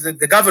public secretary,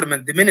 the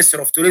government, the minister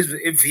of tourism,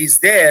 if he's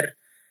there,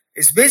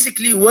 is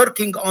basically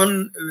working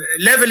on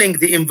leveling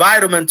the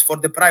environment for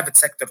the private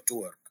sector to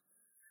work.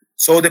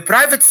 So the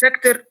private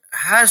sector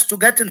has to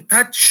get in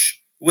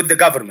touch with the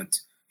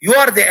government. You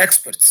are the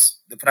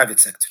experts, the private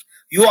sector.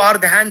 You are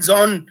the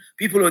hands-on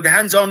people with the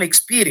hands-on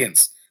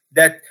experience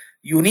that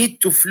you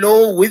need to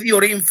flow with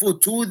your info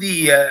to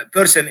the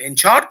person in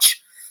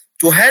charge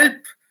to help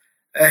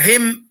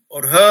him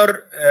or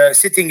her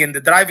sitting in the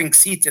driving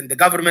seat in the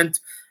government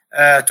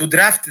to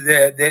draft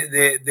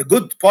the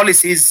good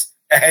policies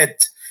ahead.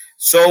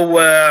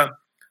 So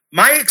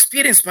my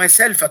experience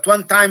myself at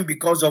one time,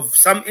 because of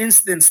some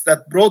incidents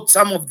that brought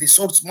some of the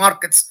source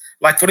markets,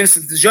 like for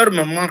instance, the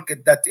German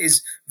market that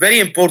is very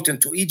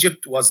important to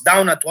Egypt was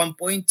down at one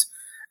point.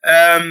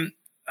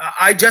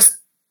 I just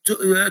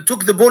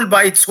took the bull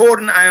by its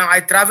horn.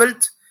 I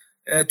traveled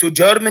to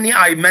Germany.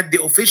 I met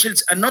the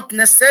officials, and not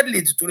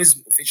necessarily the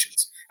tourism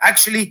officials.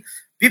 Actually,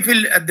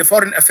 people at the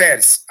foreign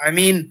affairs. I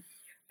mean,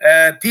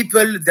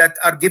 people that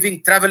are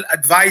giving travel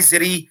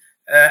advisory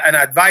and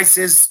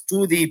advices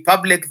to the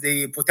public,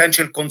 the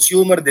potential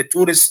consumer, the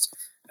tourist,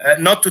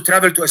 not to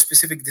travel to a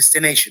specific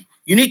destination.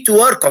 You need to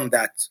work on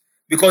that,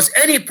 because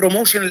any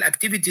promotional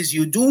activities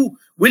you do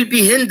will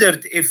be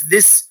hindered if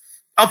this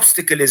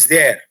obstacle is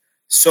there.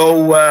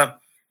 So,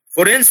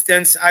 for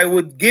instance, I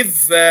would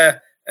give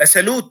a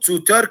salute to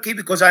Turkey,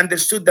 because I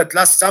understood that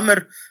last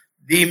summer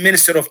the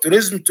Minister of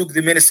Tourism took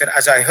the Minister,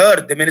 as I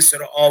heard, the Minister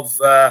of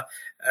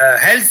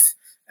Health,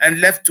 and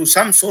left to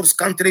some source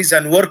countries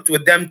and worked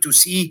with them to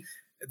see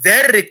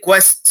their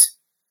request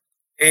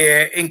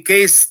in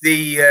case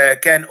they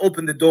can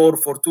open the door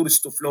for tourists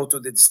to flow to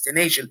the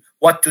destination,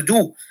 what to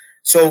do.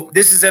 So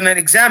this is an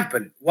example.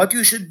 What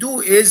you should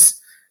do is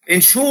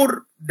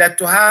ensure that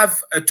to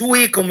have a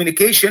two-way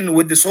communication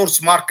with the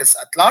source markets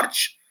at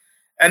large,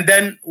 and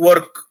then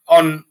work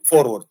on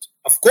forward.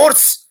 Of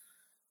course,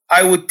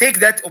 I would take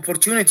that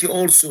opportunity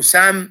also,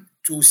 Sam,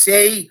 to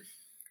say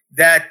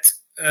that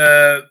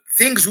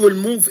things will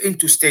move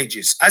into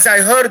stages. As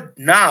I heard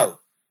now,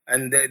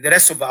 and the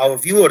rest of our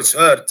viewers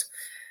heard,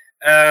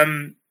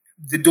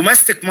 the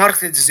domestic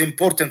market is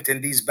important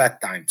in these bad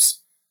times.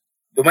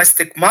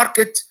 Domestic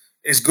market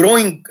is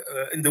growing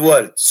in the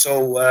world.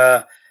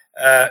 So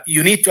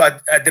you need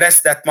to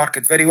address that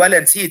market very well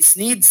and see its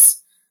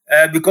needs,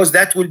 because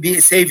that will be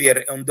a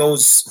savior on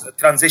those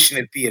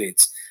transitional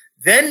periods.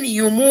 Then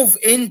you move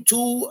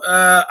into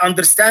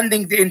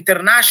understanding the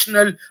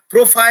international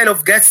profile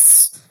of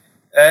guests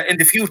in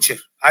the future.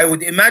 I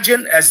would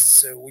imagine,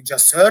 as we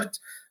just heard,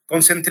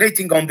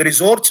 concentrating on the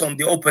resorts, on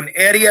the open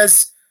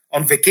areas,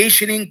 on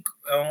vacationing,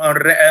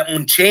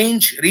 on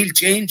change, real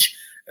change,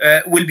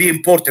 will be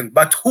important.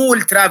 But who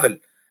will travel?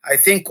 I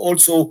think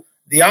also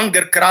the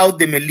younger crowd,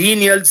 the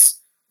millennials,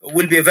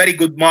 will be a very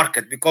good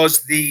market,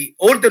 because the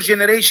older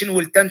generation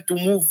will tend to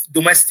move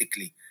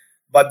domestically,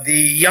 but the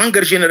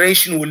younger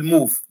generation will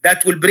move.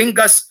 That will bring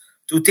us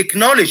to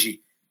technology.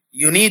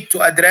 You need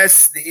to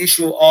address the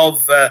issue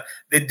of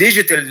the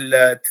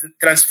digital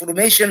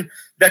transformation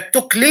that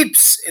took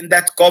leaps in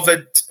that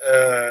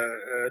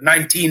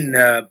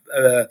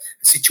COVID-19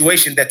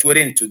 situation that we're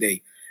in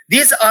today.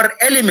 These are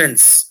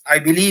elements I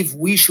believe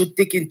we should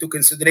take into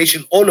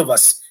consideration, all of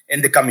us,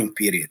 in the coming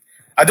period.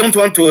 I don't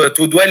want to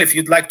dwell. If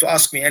you'd like to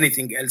ask me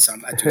anything else,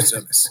 I'm at your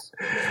service.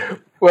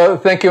 Well,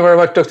 thank you very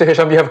much, Dr.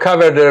 Hisham. You have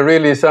covered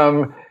really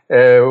some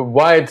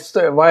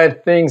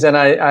wide things, and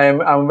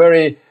I'm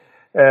very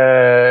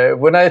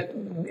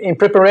in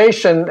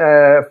preparation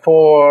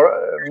for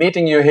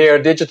meeting you here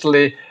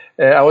digitally,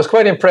 I was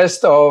quite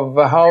impressed of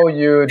how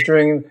you,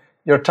 during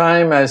your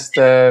time as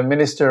the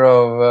Minister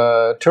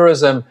of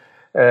Tourism,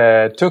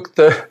 took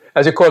the,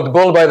 as you call it, the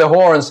bull by the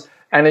horns,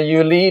 and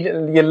you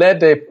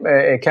led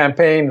a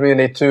campaign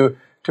really to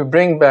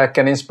bring back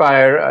and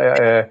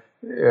inspire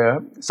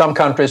some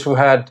countries who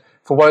had,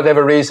 for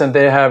whatever reason,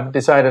 they have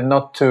decided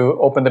not to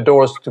open the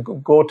doors to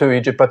go to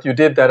Egypt, but you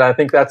did that. I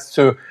think that's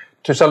to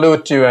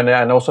salute you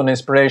and also an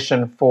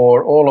inspiration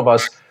for all of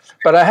us.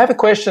 But I have a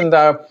question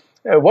there.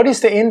 What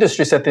is the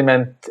industry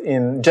sentiment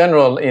in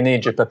general in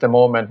Egypt at the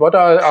moment? What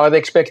are they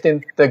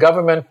expecting the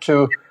government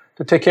to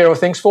take care of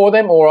things for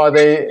them, or are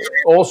they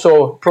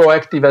also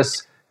proactive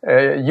as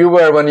you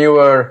were when you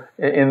were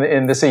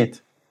in the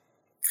seat?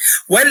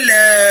 Well,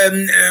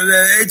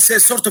 it's a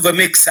sort of a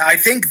mix. I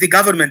think the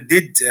government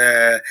did,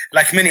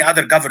 like many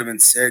other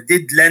governments,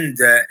 did lend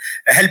a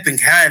helping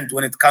hand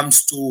when it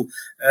comes to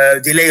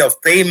delay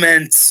of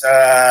payments.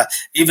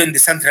 Even the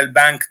central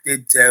bank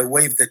did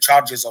waive the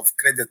charges of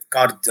credit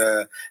card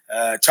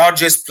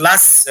charges,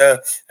 plus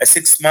a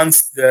 6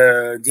 months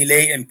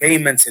delay in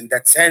payments in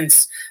that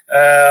sense.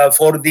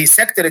 For the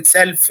sector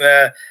itself,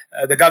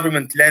 the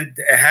government lent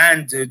a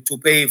hand to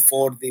pay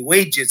for the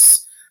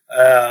wages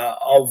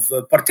of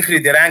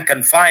particularly the rank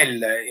and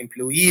file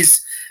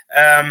employees.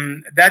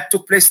 That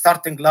took place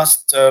starting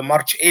last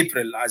March,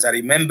 April, as I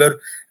remember,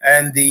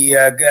 and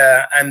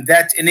and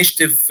that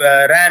initiative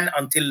ran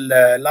until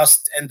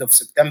last end of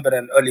September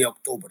and early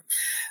October.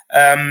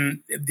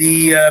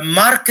 The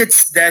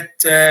markets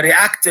that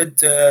reacted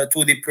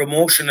to the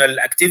promotional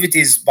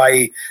activities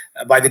by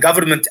the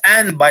government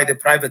and by the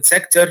private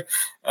sector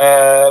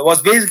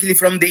was basically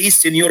from the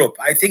Eastern Europe.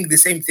 I think the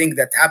same thing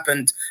that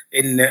happened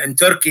in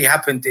Turkey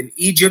happened in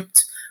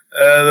Egypt.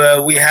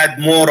 We had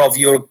more of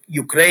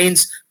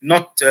Ukrainians,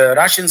 not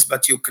Russians,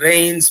 but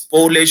Ukrainians,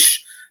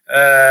 Polish,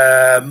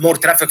 more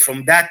traffic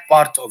from that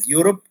part of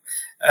Europe.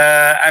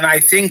 And I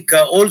think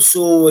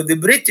also the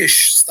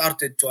British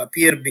started to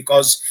appear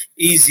because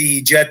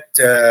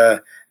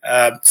EasyJet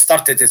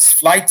started its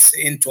flights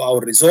into our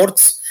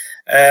resorts,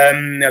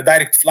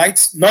 direct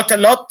flights. Not a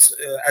lot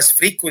as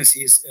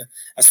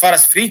far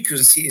as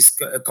frequency is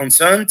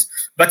concerned,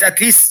 but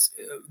at least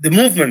the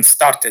movement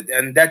started,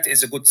 and that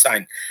is a good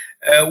sign.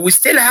 We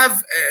still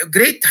have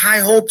great high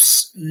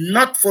hopes,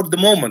 not for the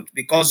moment,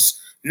 because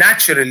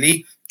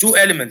naturally two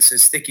elements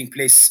is taking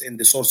place in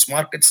the source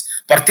markets,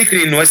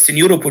 particularly in Western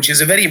Europe, which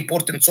is a very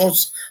important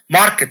source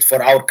market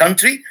for our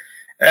country.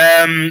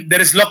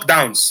 There is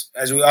lockdowns,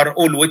 as we are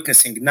all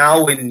witnessing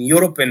now in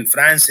Europe, in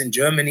France, in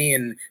Germany,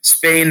 in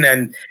Spain,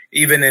 and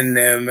even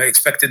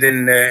expected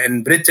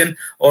in Britain,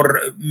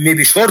 or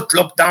maybe short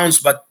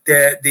lockdowns, but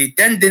the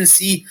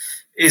tendency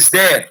is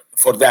there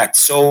for that.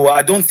 So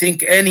I don't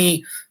think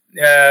any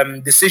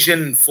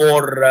decision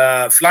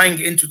for flying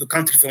into the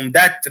country from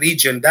that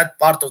region, that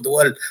part of the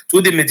world,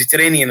 to the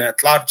Mediterranean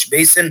at large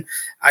basin,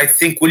 I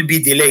think will be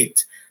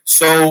delayed.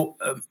 So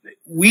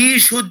we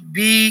should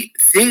be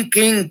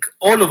thinking,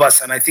 all of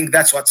us, and I think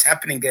that's what's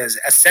happening as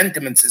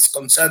sentiments is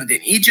concerned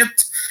in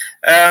Egypt,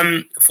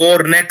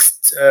 for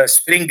next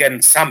spring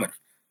and summer,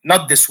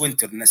 not this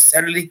winter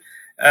necessarily.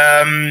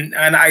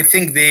 And I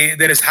think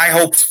there is high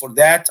hopes for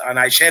that, and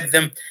I share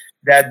them,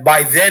 that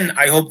by then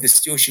I hope the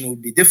situation will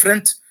be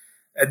different.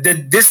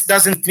 This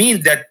doesn't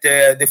mean that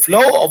the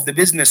flow of the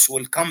business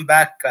will come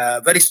back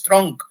very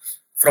strong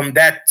from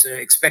that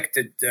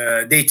expected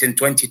date in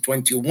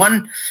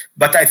 2021,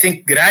 but I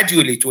think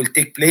gradually it will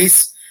take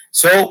place.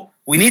 So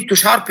we need to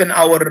sharpen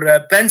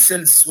our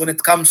pencils when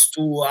it comes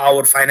to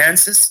our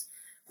finances.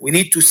 We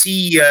need to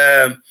see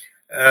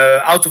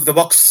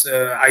out-of-the-box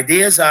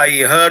ideas.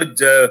 I heard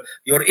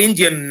your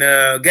Indian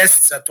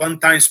guests at one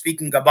time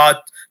speaking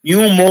about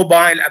new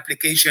mobile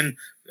application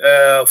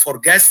for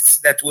guests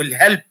that will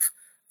help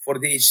for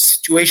the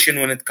situation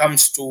when it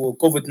comes to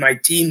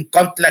COVID-19,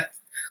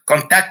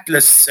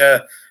 contactless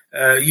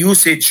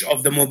usage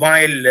of the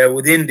mobile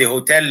within the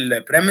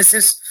hotel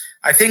premises.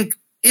 I think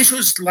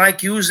issues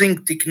like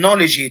using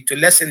technology to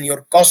lessen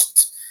your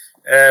costs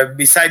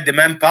beside the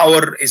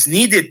manpower is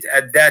needed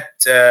at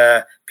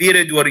that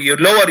period where you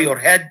lower your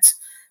head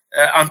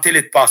until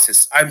it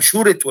passes. I'm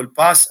sure it will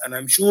pass, and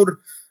I'm sure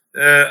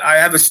I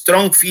have a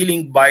strong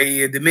feeling by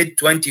the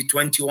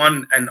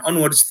mid-2021 and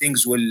onwards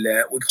things will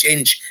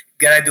change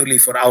gradually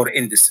for our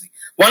industry.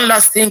 One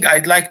last thing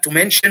I'd like to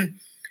mention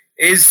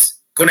is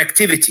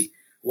connectivity.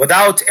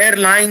 Without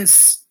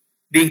airlines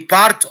being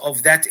part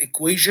of that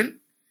equation,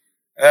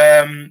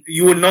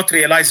 you will not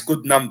realize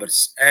good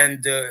numbers.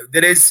 And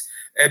there is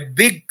a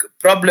big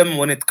problem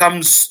when it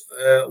comes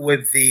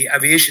with the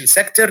aviation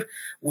sector.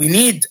 We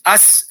need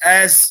us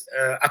as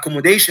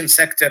accommodation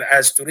sector,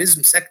 as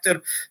tourism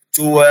sector,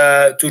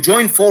 to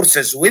join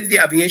forces with the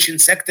aviation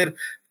sector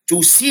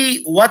to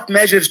see what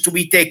measures to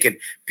be taken.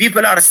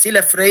 People are still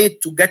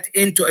afraid to get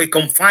into a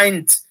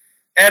confined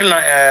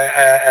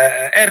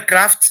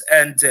aircraft,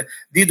 and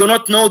they do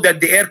not know that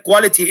the air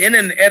quality in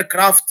an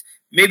aircraft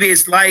maybe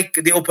is like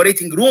the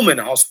operating room in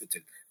a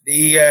hospital.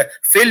 The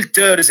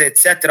filters,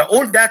 etc.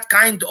 All that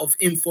kind of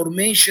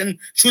information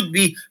should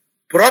be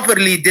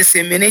properly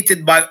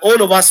disseminated by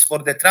all of us for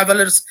the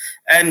travelers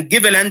and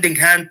give a lending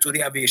hand to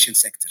the aviation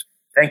sector.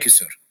 Thank you,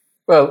 sir.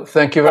 Well,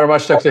 thank you very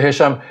much, Dr.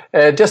 Hisham.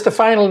 Just a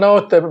final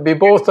note that we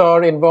both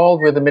are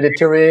involved with the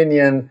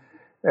Mediterranean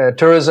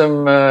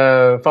Tourism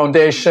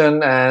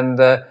Foundation, and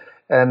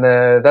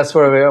that's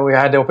where we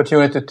had the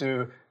opportunity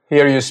to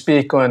hear you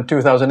speak on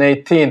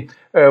 2018.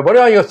 What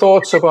are your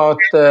thoughts about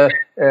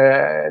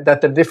that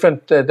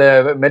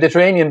the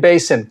Mediterranean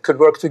basin could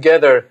work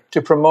together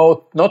to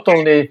promote not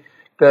only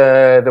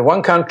the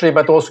one country,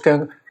 but also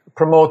can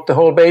promote the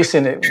whole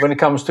basin when it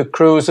comes to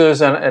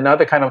cruises and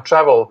other kind of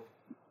travel?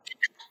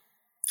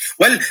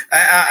 Well,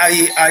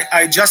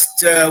 I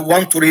just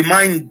want to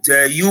remind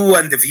you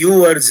and the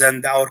viewers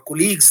and our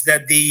colleagues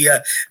that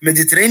the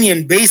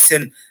Mediterranean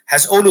basin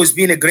has always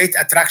been a great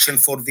attraction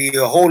for the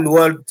whole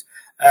world.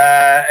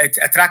 It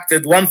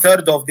attracted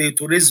 1/3 of the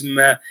tourism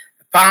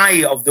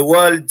pie of the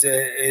world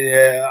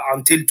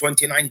until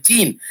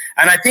 2019.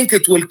 And I think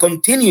it will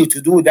continue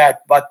to do that.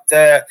 But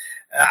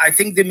I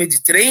think the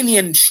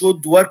Mediterranean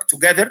should work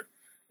together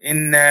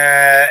in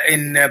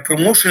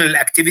promotional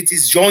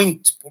activities,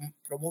 joint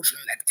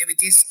promotional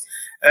activities,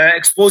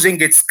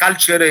 exposing its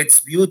culture, its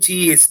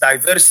beauty, its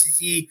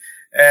diversity.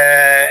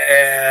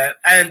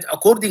 And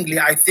accordingly,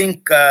 I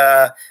think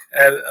a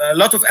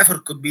lot of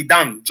effort could be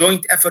done.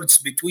 Joint efforts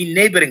between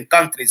neighboring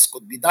countries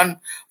could be done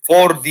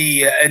for the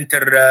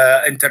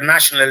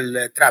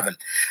international travel.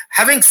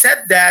 Having said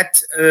that,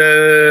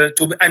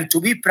 to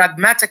be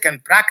pragmatic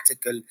and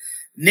practical,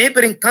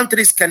 neighboring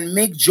countries can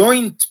make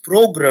joint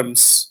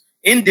programs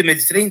in the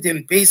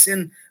Mediterranean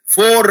basin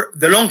for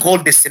the long-haul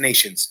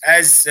destinations.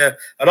 As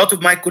a lot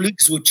of my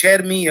colleagues would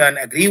share me and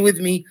agree with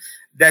me,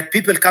 that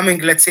people coming,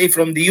 let's say,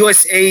 from the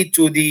USA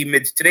to the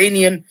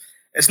Mediterranean,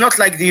 it's not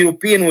like the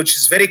European, which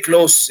is very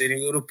close. The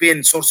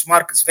European source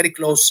market is very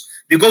close.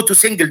 They go to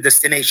single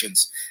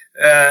destinations.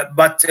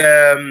 But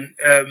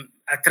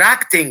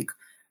attracting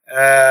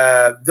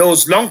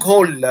those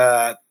long-haul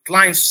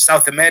clients,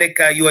 South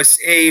America,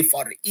 USA,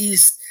 Far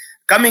East,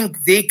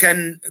 they can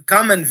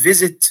come and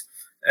visit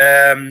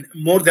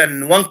more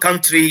than one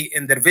country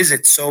in their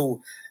visit.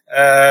 So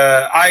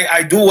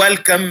I do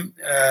welcome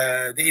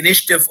the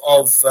initiative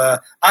of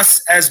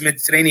us as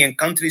Mediterranean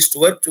countries to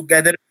work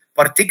together,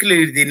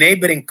 particularly the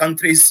neighboring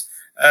countries,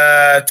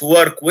 to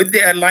work with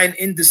the airline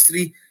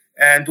industry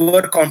and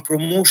work on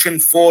promotion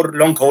for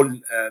long-haul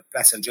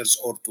passengers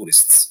or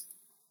tourists.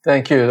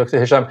 Thank you, Dr.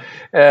 Hisham.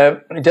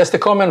 Just a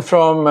comment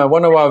from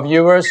one of our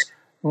viewers,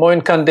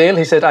 Moin Kandil.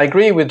 He said, I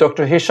agree with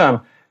Dr.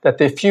 Hisham that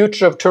the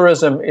future of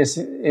tourism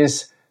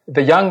is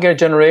the younger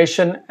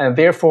generation, and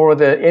therefore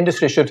the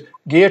industry should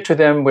gear to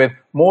them with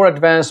more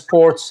advanced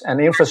ports and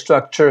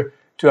infrastructure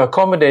to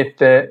accommodate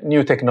the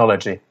new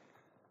technology.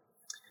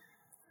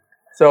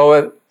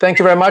 So thank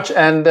you very much,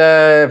 and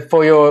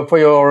for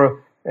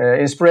your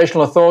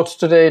inspirational thoughts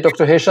today,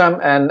 Dr. Hisham.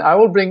 And I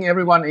will bring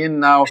everyone in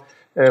now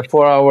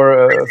for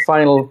our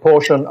final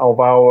portion of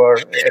our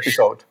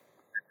episode.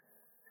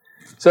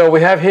 So we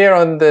have here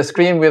on the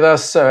screen with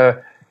us,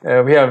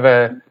 we have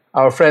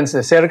our friends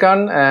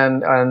Serkan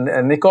and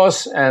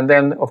Nikos, and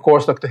then of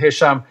course Dr.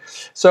 Hisham.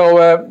 So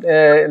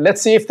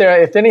let's see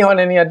if anyone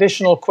any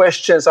additional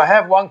questions. I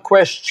have one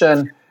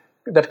question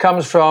that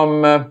comes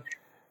from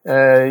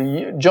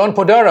John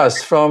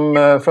Podaras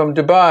from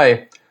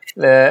Dubai,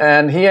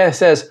 and he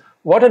says,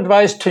 "What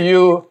advice do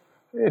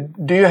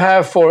you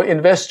have for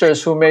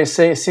investors who may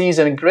seize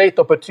a great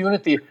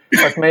opportunity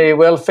but may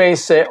well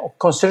face a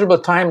considerable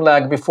time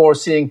lag before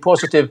seeing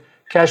positive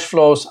cash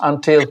flows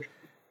until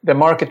the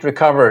market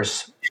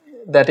recovers?"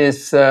 that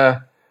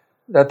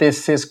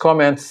is his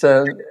comments.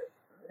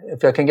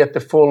 If I can get the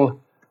full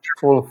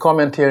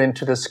comment here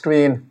into the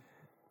screen,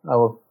 I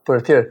will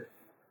put it here.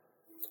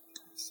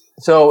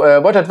 So,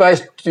 what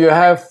advice do you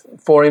have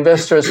for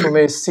investors who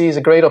may seize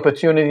a great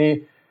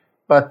opportunity,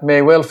 but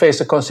may well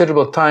face a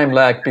considerable time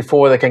lag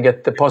before they can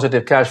get the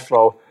positive cash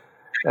flow?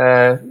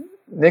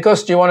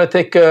 Nikos, do you want to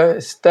take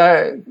a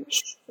stab?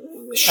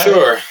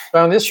 Sure.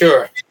 Around this?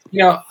 Sure.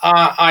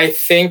 I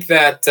think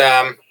that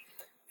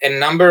a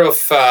number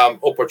of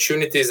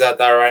opportunities that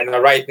are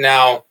right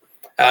now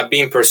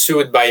being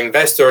pursued by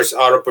investors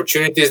are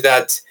opportunities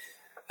that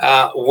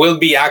will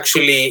be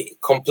actually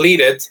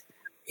completed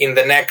in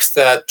the next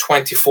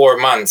 24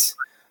 months.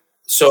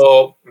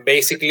 So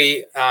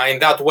basically, in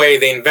that way,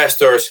 the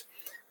investors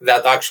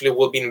that actually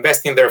will be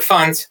investing their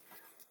funds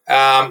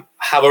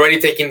have already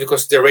taken into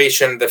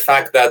consideration the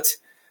fact that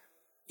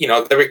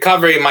the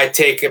recovery might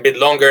take a bit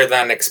longer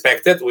than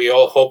expected. We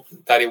all hope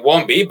that it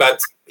won't be, but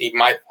it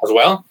might as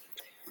well.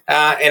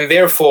 And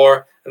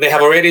therefore, they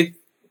have already,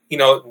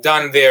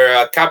 done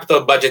their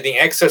capital budgeting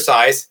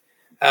exercise,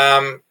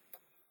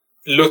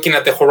 looking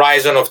at the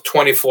horizon of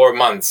 24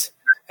 months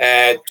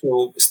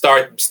to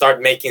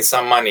start making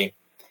some money.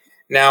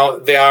 Now,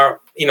 there are,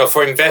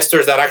 for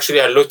investors that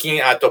actually are looking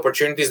at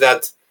opportunities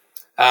that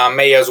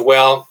may as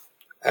well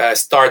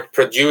start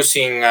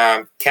producing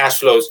cash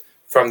flows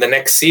from the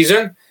next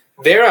season.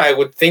 There, I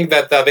would think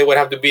that they would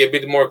have to be a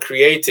bit more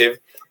creative,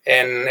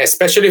 and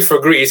especially for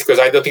Greece, because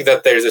I don't think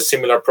that there's a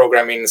similar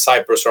program in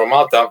Cyprus or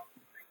Malta.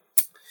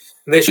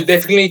 They should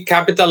definitely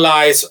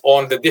capitalize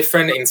on the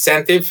different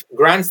incentive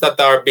grants that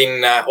are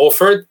being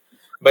offered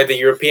by the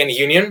European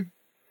Union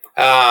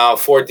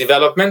for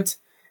development.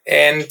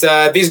 And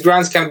these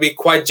grants can be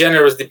quite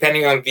generous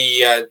depending on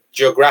the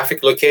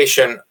geographic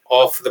location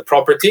of the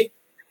property.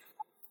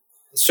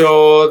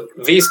 So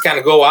these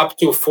can go up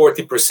to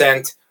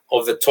 40%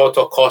 of the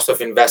total cost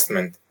of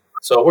investment.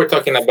 So we're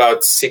talking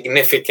about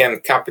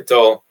significant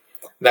capital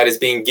that is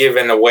being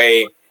given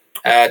away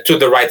to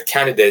the right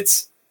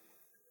candidates.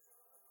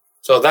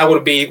 So that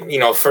would be,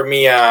 for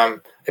me, a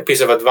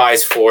piece of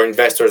advice for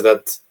investors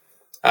that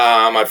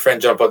my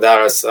friend John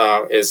Podaras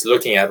is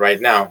looking at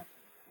right now.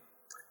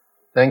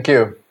 Thank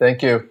you.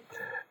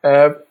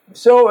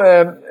 So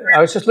I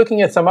was just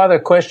looking at some other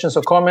questions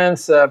or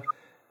comments.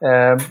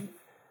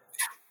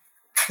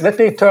 Let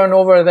me turn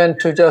over then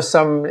to just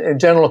some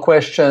general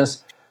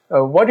questions.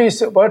 What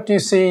do you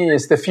see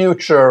is the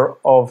future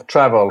of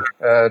travel?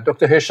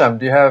 Dr. Hisham,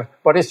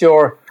 what is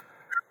your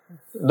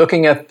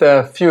looking at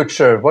the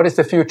future? What is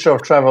the future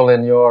of travel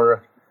in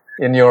your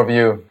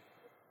view?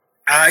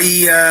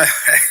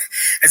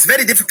 It's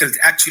very difficult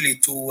actually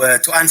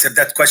to answer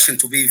that question,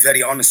 to be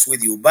very honest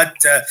with you. But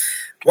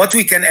what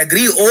we can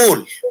agree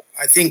all,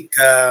 I think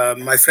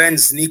my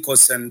friends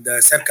Nikos and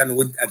Serkan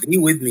would agree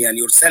with me, and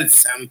yourself,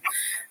 Sam,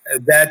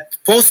 that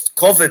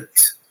post-COVID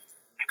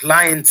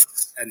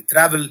clients and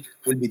travel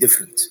will be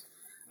different.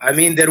 I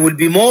mean, there will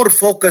be more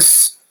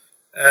focus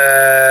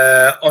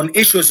on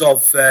issues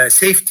of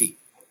safety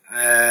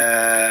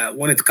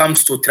when it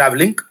comes to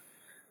traveling.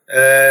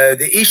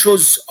 The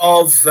issues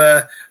of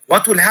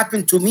what will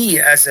happen to me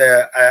as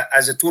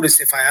a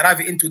tourist if I arrive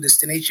into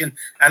destination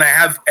and I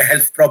have a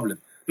health problem.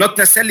 Not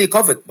necessarily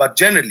COVID, but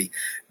generally,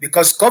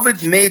 because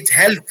COVID made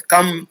health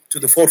come to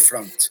the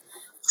forefront.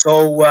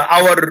 So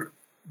our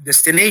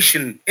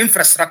destination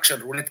infrastructure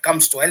when it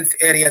comes to health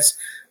areas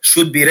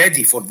should be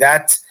ready for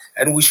that,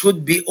 and we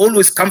should be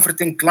always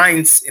comforting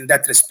clients in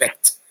that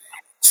respect.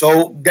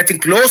 So getting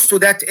close to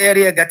that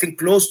area, getting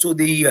close to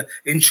the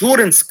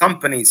insurance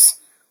companies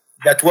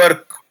that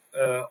work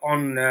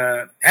on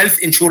health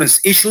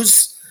insurance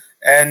issues,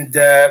 and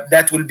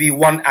that will be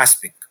one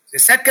aspect. The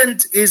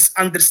second is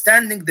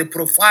understanding the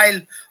profile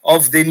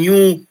of the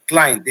new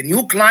client. The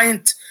new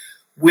client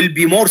will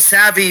be more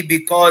savvy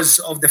because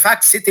of the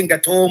fact sitting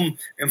at home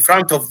in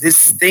front of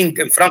this thing,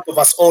 in front of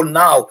us all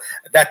now,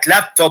 that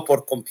laptop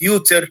or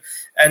computer,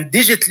 and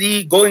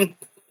digitally going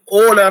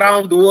all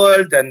around the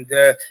world and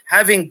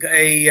having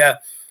a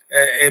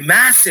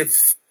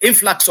massive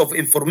influx of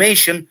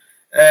information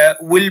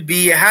will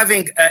be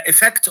having an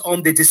effect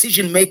on the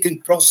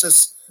decision-making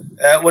process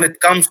when it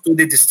comes to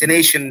the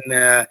destination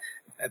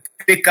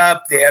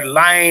pickup, the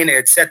airline,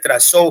 etc.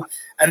 So,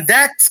 and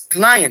that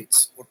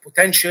client or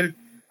potential,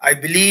 I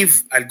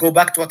believe, I'll go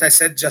back to what I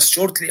said just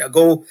shortly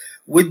ago,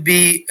 would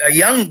be a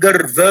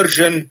younger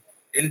version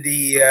in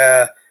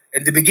the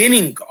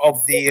beginning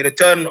of the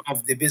return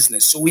of the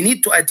business. So we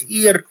need to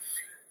adhere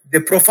the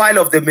profile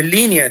of the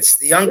millennials,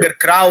 the younger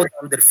crowd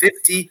under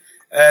 50,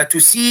 to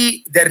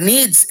see their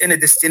needs in a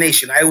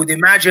destination. I would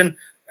imagine,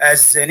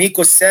 as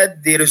Nikos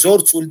said, the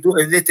resorts will do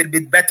a little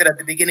bit better at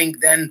the beginning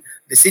than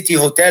the city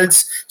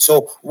hotels.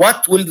 So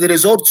what will the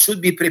resorts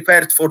should be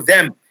prepared for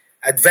them?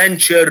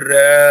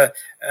 Adventure,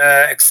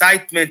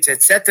 excitement,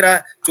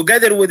 etc.,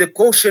 together with a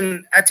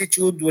caution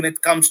attitude when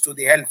it comes to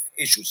the health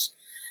issues.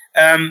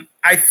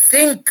 I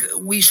think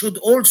we should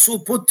also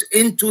put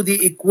into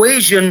the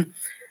equation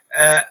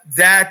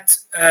that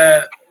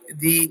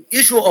the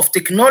issue of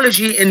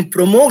technology in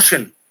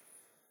promotion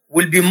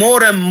will be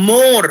more and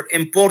more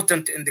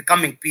important in the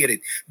coming period,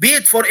 be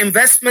it for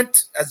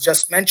investment, as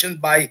just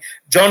mentioned by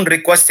John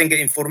requesting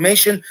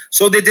information.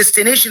 So the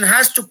destination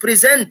has to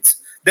present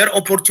their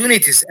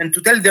opportunities and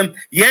to tell them,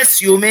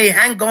 yes, you may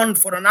hang on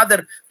for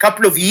another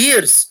couple of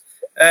years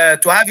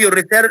to have your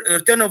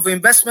return of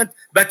investment,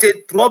 but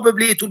it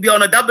will be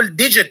on a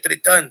double-digit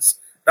returns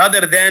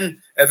rather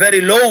than a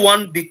very low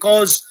one,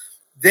 because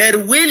there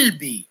will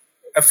be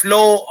a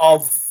flow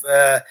of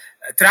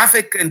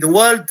traffic in the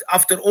world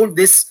after all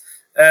this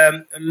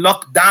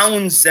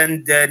lockdowns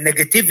and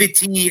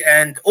negativity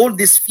and all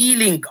this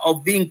feeling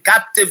of being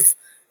captive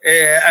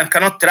and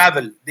cannot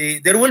travel.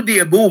 There will be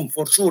a boom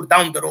for sure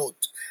down the road,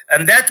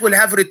 and that will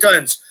have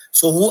returns.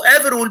 So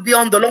whoever will be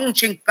on the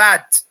launching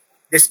pad,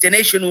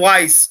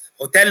 destination-wise,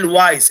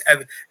 hotel-wise,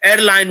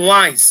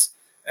 airline-wise,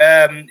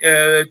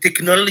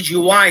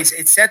 technology-wise,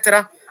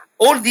 etc.,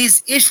 all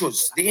these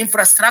issues, the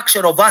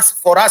infrastructure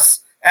for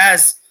us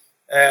as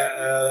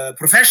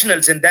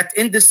professionals in that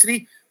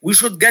industry, we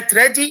should get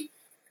ready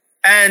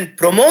and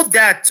promote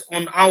that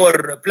on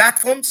our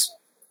platforms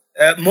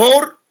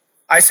more.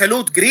 I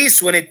salute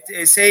Greece when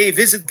it say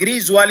visit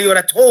Greece while you're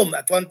at home,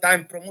 at one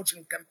time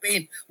promotion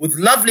campaign with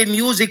lovely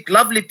music,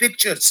 lovely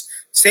pictures.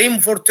 Same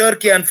for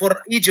Turkey and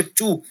for Egypt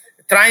too,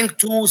 trying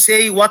to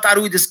say what are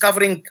we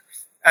discovering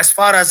as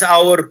far as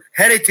our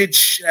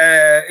heritage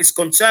is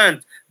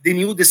concerned, the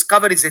new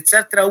discoveries,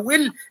 etc.,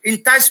 will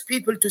entice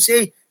people to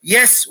say,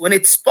 yes, when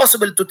it's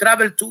possible to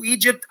travel to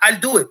Egypt, I'll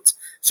do it.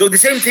 So the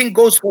same thing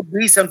goes for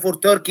Greece and for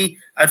Turkey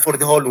and for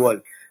the whole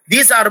world.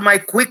 These are my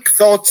quick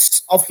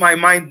thoughts of my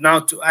mind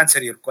now to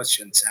answer your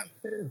question, Sam.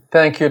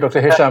 Thank you,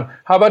 Dr. Hisham.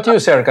 How about you,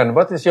 Serkan?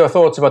 What is your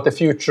thoughts about the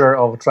future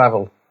of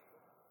travel?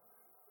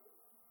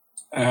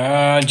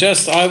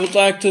 I would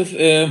like to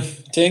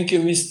thank you,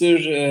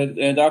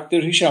 Mr.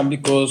 Dr. Hisham,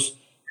 because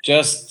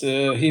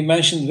he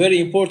mentioned very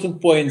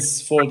important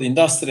points for the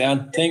industry,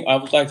 and I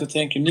would like to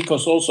thank you,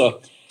 Nikos, also.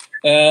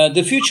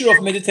 The future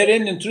of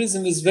Mediterranean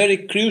tourism is very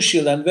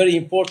crucial and very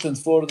important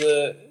for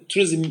the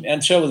tourism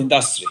and travel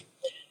industry.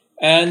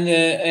 And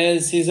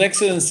as His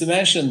Excellency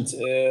mentioned,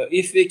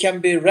 if we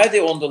can be ready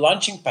on the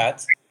launching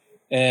pad,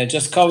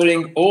 just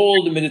covering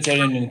all the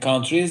Mediterranean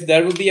countries,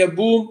 there will be a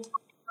boom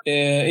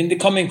in the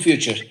coming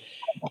future.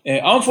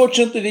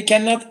 Unfortunately, we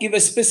cannot give a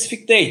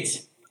specific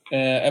date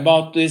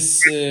about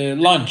this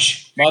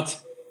launch, but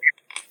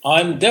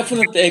I'm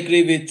definitely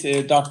agree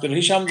with Dr.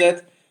 Hisham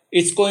that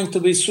it's going to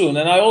be soon.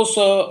 And I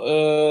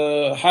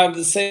also have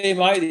the same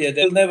idea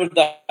that it never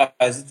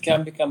dies. It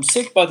can become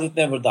sick, but it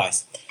never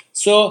dies.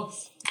 So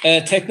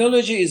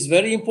technology is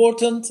very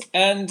important.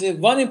 And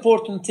one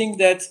important thing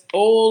that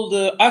all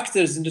the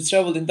actors in the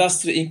travel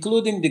industry,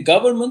 including the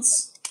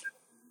governments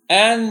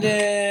and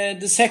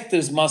the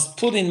sectors, must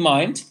put in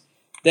mind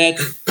that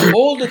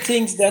all the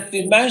things that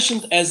we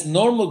mentioned as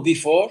normal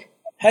before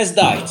has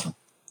died.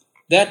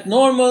 That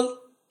normal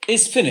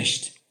is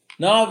finished.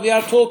 Now we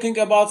are talking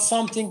about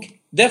something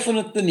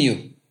definitely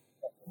new.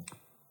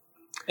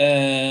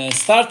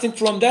 Starting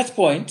from that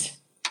point,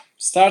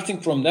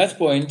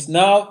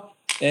 now,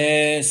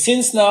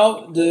 since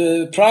now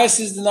the price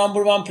is the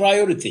number one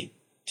priority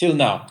till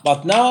now.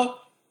 But now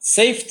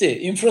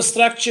safety,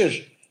 infrastructure,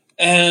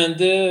 and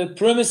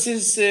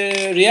premises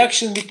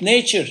reaction with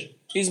nature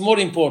is more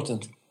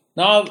important.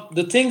 Now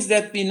the things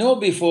that we know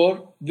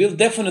before will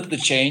definitely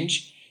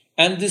change.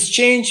 And this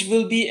change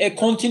will be a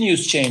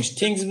continuous change.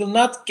 Things will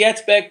not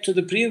get back to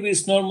the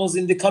previous normals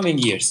in the coming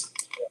years.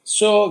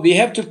 So we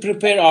have to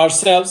prepare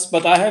ourselves,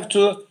 but I have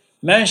to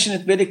mention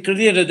it very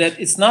clearly that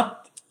it's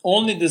not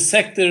only the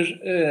sector,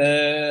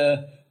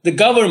 the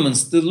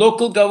governments, the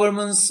local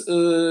governments,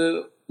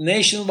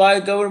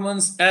 nationwide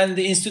governments, and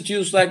the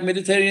institutes like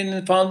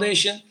Mediterranean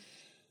Foundation.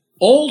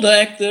 All the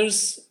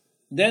actors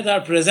that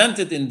are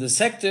presented in the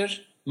sector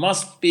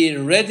must be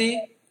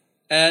ready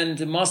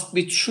and must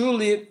be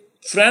truly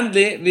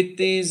friendly with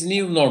these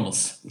new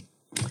normals.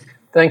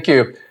 Thank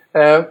you.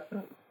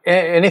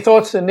 Any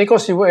thoughts,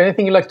 Nikos?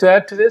 Anything you'd like to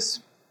add to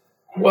this?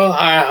 Well,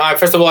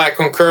 first of all, I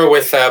concur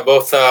with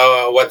both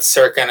what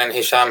Serkan and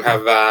Hisham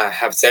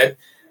have said.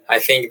 I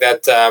think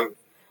that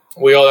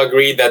we all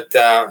agree that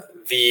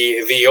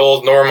the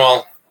old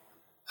normal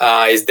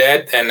is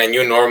dead and a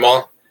new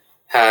normal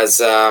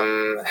has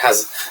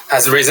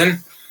risen.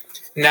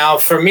 Now,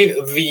 for me,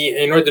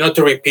 in order not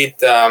to repeat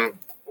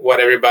what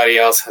everybody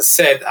else has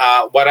said,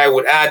 what I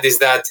would add is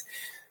that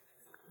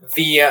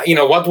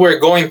what we're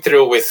going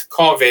through with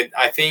COVID,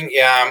 I think,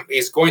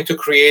 is going to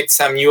create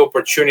some new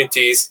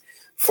opportunities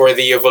for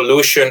the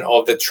evolution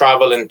of the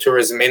travel and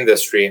tourism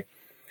industry.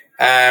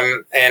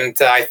 And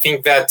I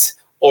think that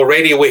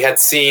already we had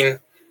seen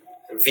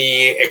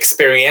the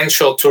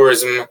experiential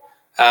tourism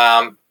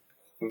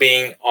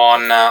being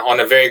on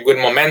a very good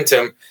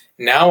momentum.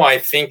 Now I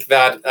think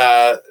that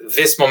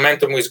this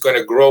momentum is going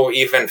to grow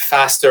even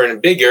faster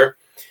and bigger,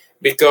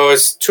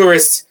 because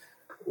tourists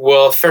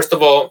will, first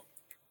of all,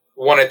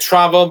 want to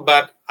travel,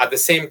 but at the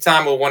same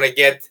time will want to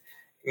get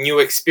new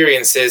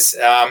experiences,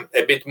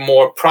 a bit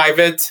more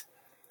private,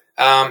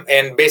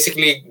 and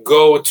basically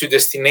go to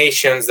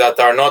destinations that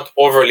are not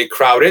overly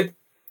crowded.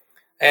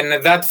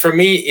 And that, for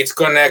me, it's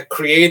going to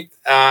create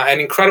an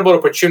incredible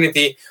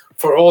opportunity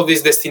for all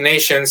these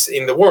destinations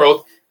in the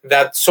world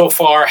that so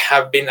far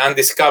have been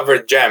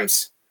undiscovered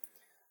gems.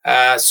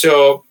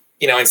 So,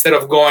 instead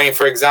of going,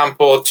 for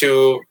example,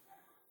 to,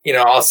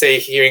 I'll say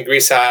here in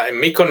Greece,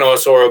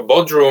 Mykonos or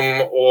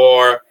Bodrum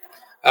or,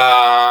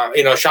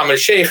 Sharm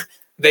el-Sheikh,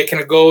 they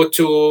can go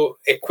to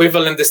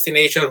equivalent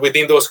destinations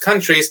within those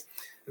countries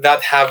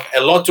that have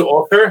a lot to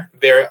offer.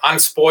 They're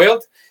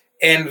unspoiled,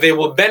 and they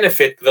will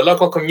benefit, the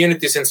local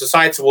communities and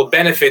societies will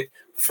benefit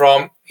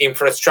from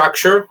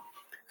infrastructure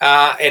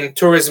and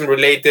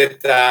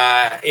tourism-related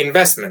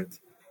investment.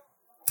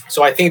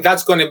 So I think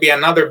that's going to be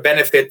another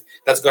benefit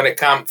that's going to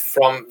come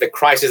from the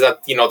crisis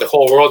that, the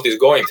whole world is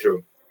going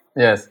through.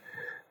 Yes.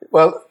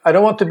 Well, I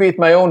don't want to beat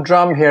my own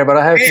drum here, but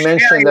I have to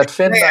mention that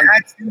Finland...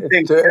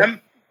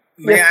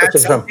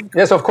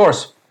 Yes, of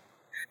course.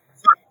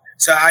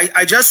 So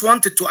I just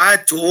wanted to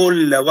add to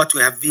all what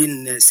we have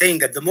been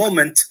saying at the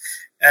moment,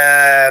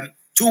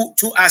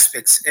 two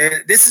aspects.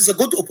 This is a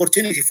good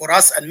opportunity for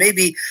us and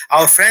maybe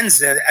our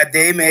friends at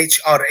the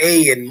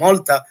MHRA in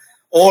Malta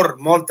or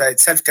Malta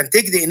itself can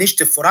take the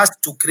initiative for us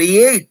to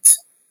create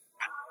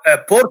a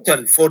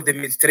portal for the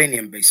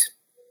Mediterranean basin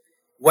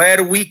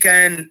where we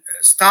can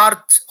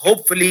start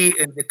hopefully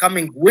in the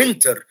coming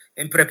winter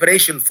in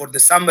preparation for the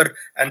summer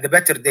and the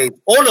better days,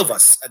 all of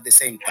us at the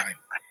same time.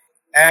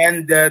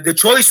 And the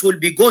choice will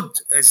be good.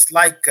 It's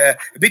like a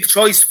big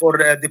choice for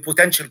the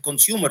potential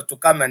consumer to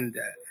come and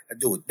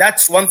do it.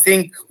 That's one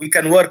thing we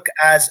can work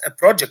as a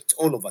project,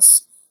 all of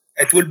us.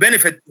 It will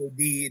benefit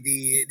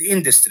the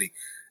industry.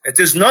 It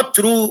is not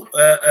true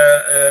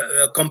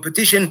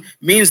competition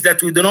means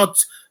that we do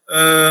not,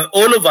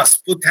 all of us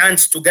put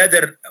hands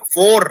together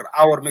for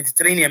our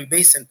Mediterranean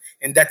basin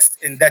in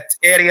that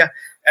area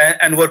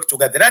and work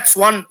together. That's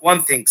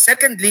one thing.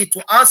 Secondly,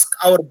 to ask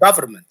our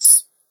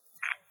governments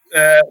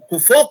to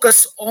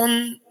focus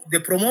on the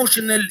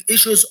promotional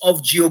issues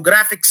of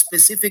geographic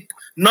specific,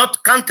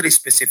 not country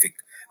specific,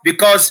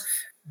 because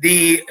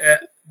the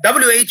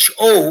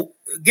WHO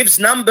gives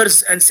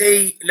numbers and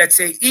let's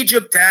say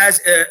Egypt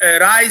has a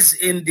rise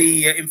in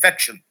the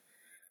infection.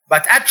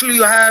 But actually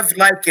you have,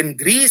 like in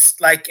Greece,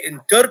 like in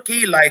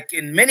Turkey, like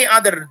in many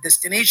other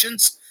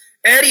destinations,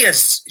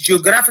 areas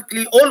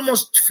geographically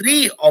almost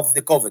free of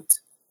the COVID.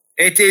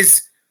 It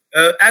is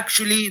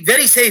actually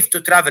very safe to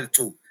travel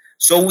to.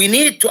 So we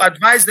need to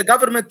advise the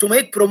government to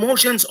make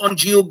promotions on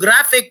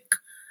geographic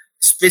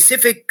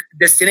specific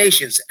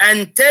destinations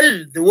and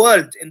tell the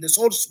world in the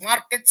source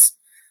markets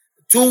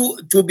to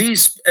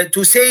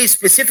say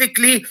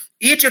specifically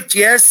Egypt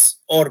yes,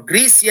 or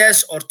Greece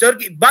yes, or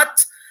Turkey,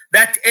 but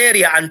that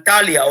area,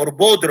 Antalya or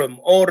Bodrum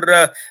or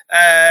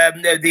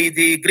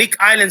the Greek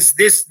islands,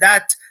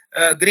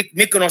 Greek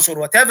Mykonos or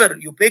whatever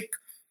you pick,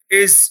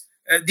 is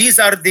these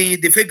are the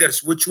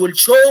figures which will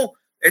show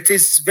it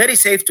is very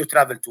safe to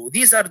travel to.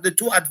 These are the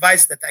two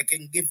advice that I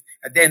can give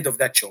at the end of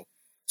that show.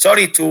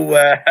 Sorry to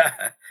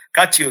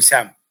cut you,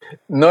 Sam.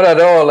 Not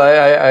at all.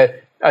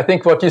 I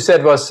think what you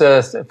said was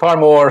far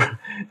more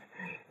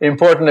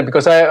important,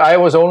 because I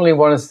was only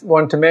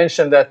want to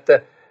mention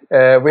that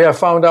we have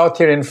found out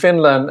here in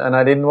Finland, and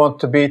I didn't want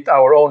to beat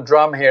our own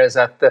drum here, is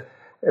that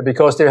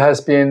because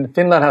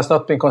Finland has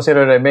not been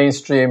considered a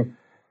mainstream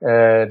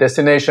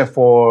destination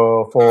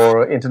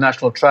for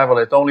international travel.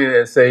 It only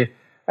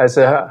as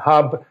a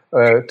hub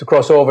to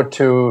cross over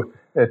to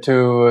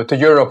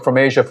Europe from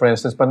Asia, for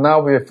instance. But now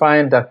we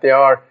find that there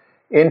are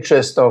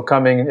interest of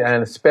coming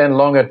and spend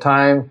longer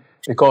time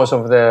because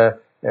of the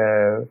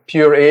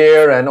pure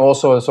air and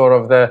also sort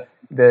of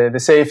the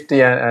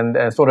safety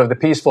and sort of the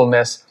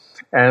peacefulness.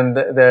 And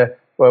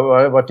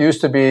what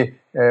used to be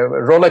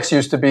Rolex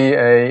used to be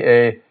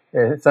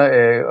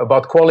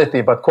about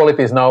quality, but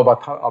quality is now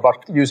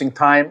about using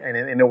time and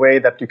in a way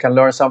that you can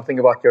learn something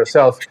about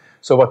yourself.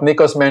 So what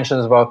Nikos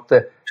mentions about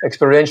the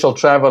experiential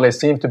travel, it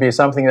seems to be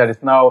something that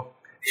is now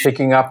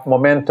picking up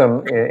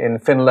momentum in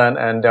Finland,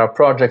 and there are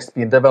projects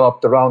being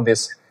developed around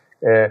this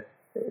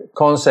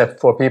concept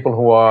for people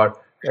who are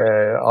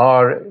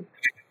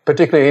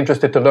particularly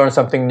interested to learn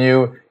something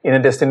new in a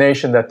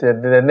destination that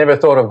they never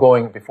thought of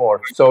going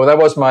before. So that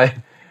was my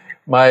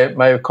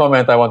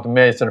comment I want to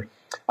mention.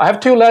 I have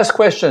two last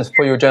questions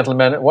for you,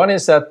 gentlemen. One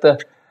is that,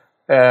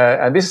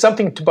 and this is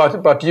something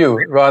about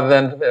you rather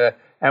than,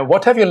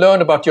 what have you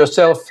learned about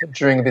yourself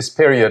during this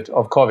period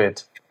of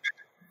COVID?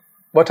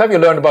 What have you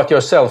learned about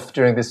yourself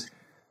during this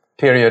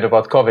period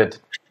about COVID?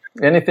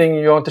 Anything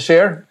you want to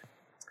share,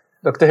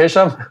 Dr.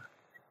 Hisham?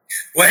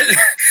 Well,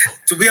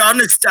 to be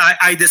honest,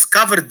 I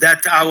discovered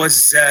that I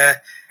was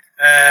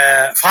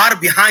far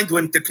behind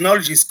when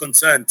technology is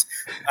concerned.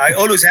 I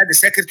always had a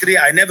secretary.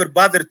 I never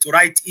bothered to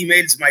write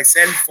emails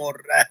myself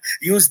or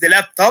use the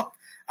laptop.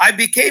 I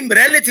became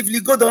relatively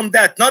good on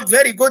that. Not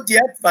very good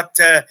yet, but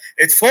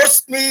it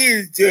forced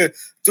me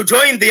to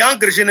join the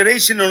younger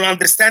generation on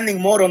understanding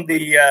more on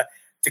the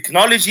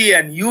technology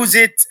and use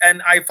it.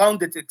 And I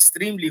found it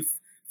extremely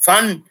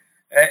fun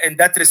in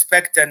that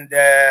respect, and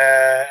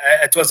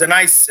it was a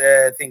nice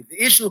thing.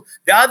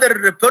 The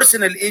other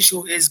personal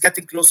issue is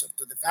getting closer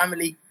to the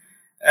family,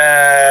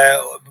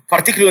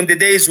 particularly in the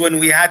days when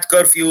we had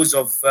curfews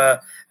of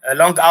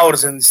long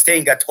hours and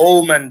staying at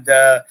home, and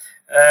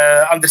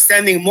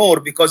understanding more,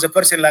 because a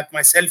person like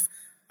myself,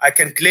 I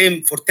can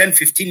claim for 10,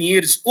 15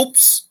 years,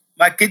 oops,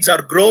 my kids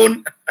are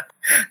grown.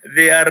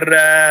 They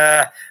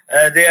are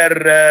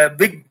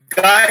big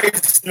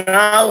guys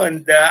now,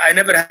 and I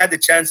never had a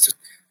chance to.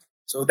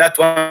 So that's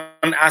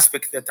one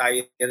aspect that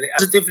I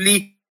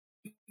positively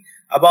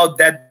about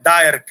that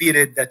dire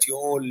period that you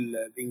all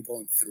been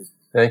going through.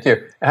 Thank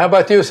you. How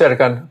about you,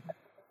 Serkan?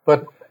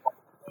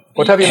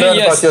 What have you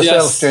learned about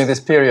yourself during this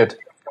period?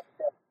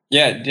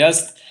 Yeah,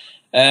 just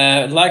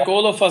like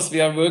all of us,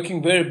 we are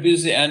working very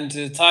busy,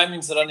 and time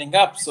is running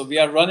up. So we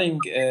are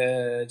running,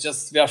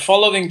 we are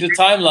following the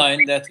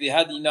timeline that we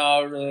had in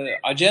our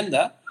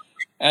agenda.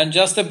 And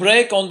just a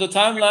break on the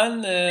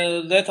timeline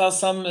let us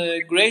some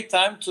great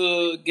time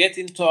to get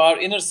into our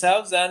inner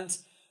selves, and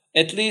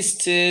at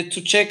least to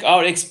check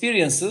our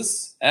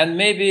experiences, and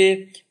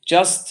maybe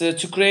just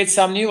to create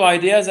some new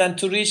ideas and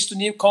to reach to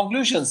new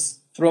conclusions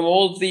from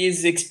all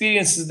these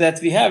experiences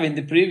that we have in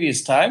the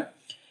previous time.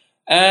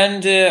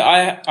 And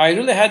I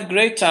really had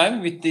great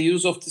time with the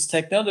use of this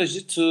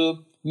technology to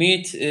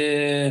meet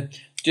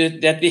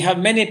that we have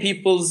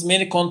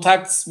many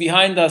contacts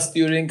behind us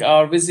during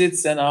our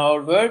visits and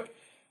our work.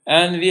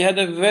 And we had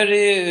a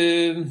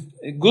very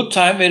good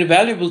time, very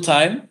valuable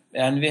time.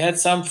 And we had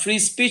some free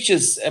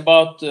speeches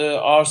about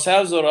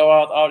ourselves or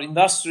about our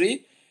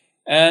industry.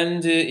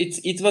 And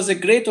it was a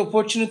great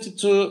opportunity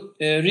to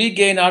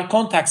regain our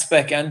contacts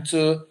back, and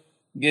to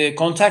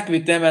contact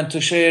with them, and to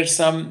share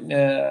some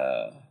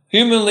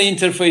humanly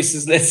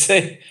interfaces, let's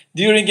say,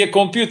 during a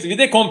computer.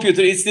 With a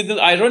computer, it's a little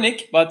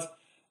ironic, but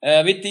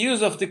with the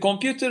use of the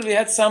computer, we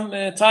had some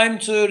time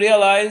to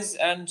realize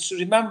and to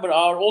remember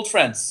our old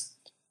friends,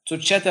 to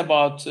chat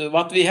about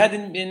what we had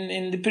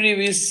in the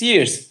previous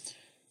years.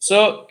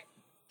 So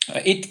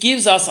it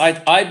gives us,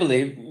 I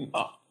believe,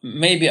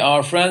 maybe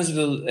our friends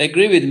will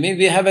agree with me,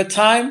 we have a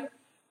time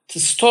to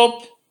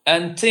stop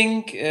and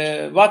think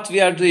what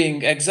we are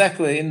doing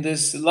exactly in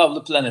this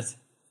lovely planet.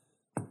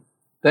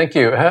 Thank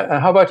you.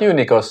 How about you,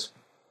 Nikos?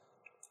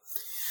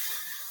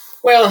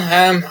 Well,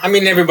 I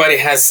mean, everybody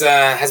has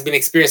been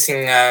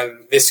experiencing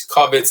this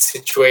COVID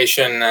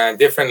situation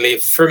differently.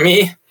 For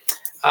me,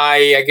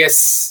 I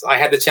guess I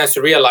had the chance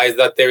to realize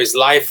that there is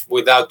life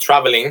without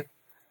traveling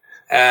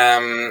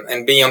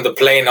and being on the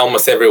plane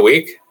almost every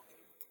week.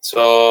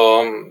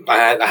 So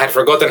I had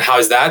forgotten how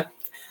is that,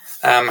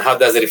 how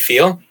does it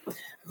feel?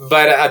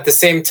 But at the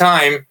same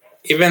time,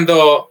 even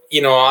though,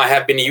 I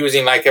have been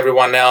using, like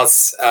everyone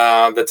else,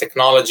 the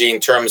technology in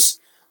terms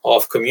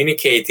of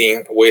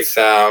communicating with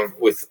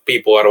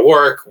people at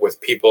work, with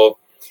people,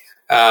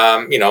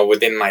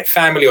 within my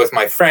family, with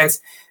my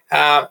friends,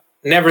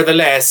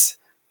 nevertheless,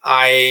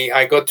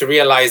 I got to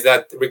realize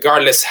that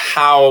regardless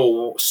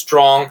how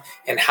strong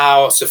and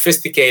how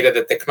sophisticated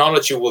the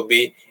technology will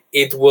be,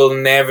 it will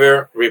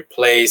never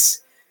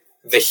replace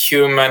the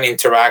human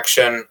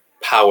interaction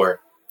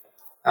power.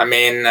 I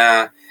mean,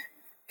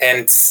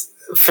 and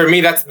for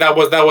me, that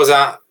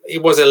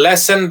was a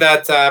lesson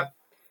that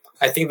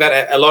I think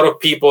that a lot of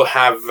people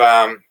have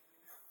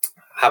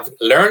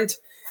learned,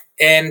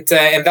 and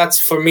that's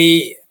for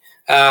me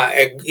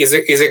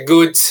is a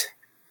good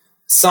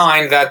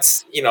sign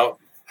that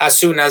as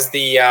soon as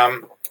the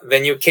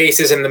new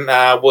cases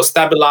will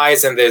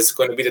stabilize, and there's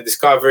going to be the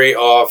discovery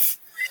of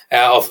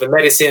the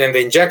medicine and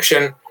the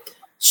injection,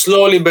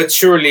 slowly but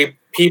surely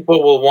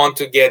people will want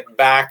to get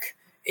back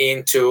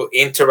into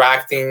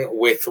interacting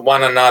with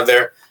one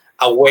another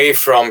away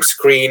from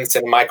screens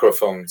and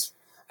microphones.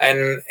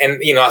 And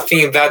I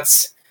think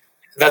that's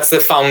the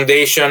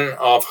foundation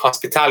of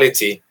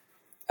hospitality,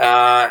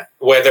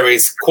 whether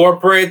it's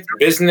corporate,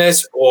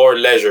 business, or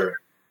leisure.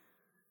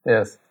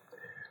 Yes.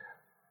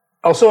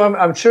 Also,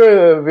 I'm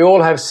sure we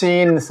all have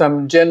seen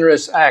some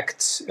generous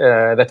acts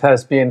that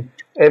has been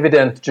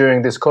evident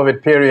during this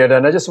COVID period,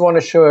 and I just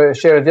want to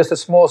share just a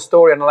small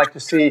story, and I'd like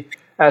to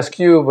ask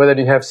you whether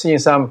you have seen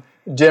some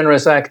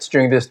generous acts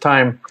during this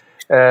time.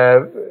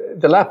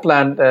 The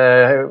Lapland,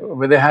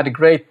 where they had a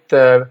great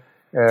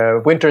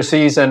winter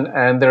season,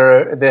 and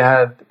they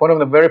had one of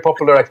the very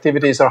popular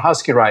activities are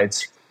husky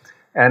rides,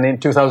 and in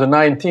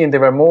 2019 there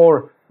were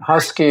more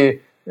husky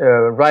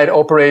ride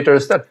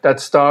operators that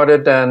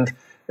started,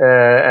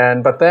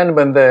 but then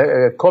when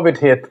the COVID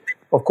hit,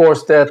 of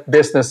course that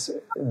business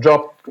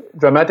dropped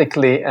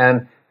dramatically,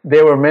 and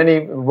there were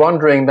many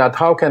wondering that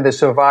how can they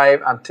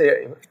survive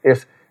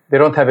if they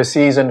don't have a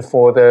season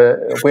for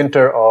the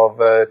winter of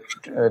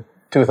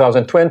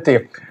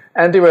 2020.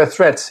 And there were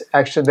threats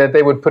actually that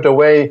they would put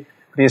away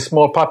these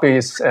small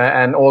puppies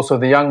and also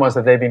the young ones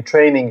that they've been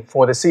training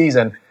for the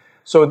season.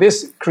 So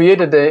this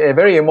created a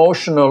very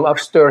emotional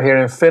upstir here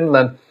in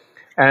Finland,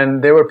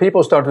 and there were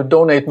people started to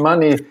donate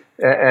money.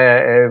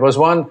 It was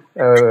one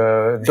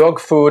dog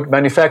food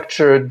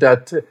manufacturer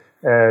that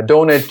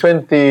donated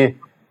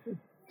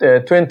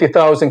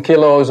 20,000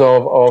 kilos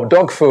of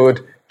dog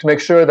food to make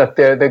sure that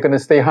they're going to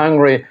stay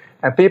hungry.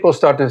 And people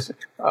start to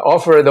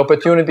offer the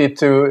opportunity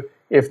to,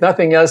 if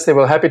nothing else, they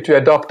were happy to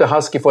adopt a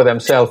husky for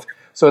themselves.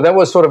 So that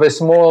was sort of a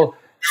small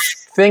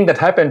thing that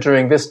happened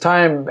during this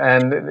time,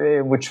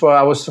 and which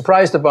I was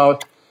surprised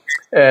about.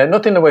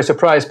 Not in a way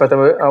surprised, but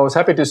I was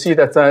happy to see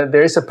that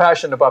there is a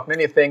passion about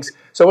many things.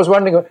 So I was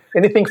wondering,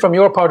 anything from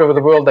your part of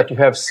the world that you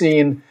have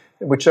seen,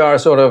 which are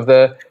sort of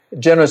the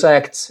generous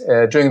acts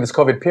during this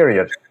COVID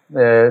period?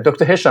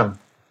 Dr. Hisham.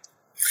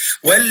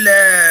 Well,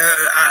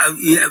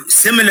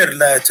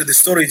 similar to the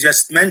story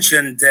just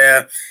mentioned,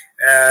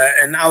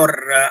 in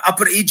our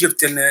Upper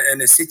Egypt, in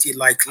a city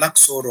like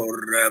Luxor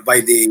or by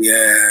the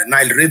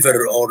Nile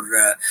River or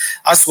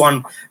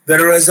Aswan,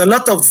 there is a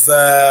lot of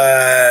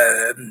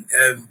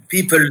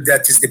people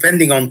that is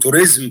depending on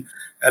tourism,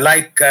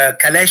 like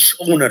kalash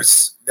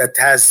owners that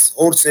has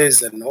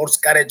horses and horse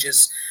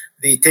carriages.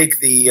 They take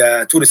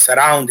the tourists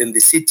around in the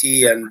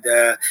city, and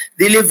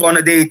they live on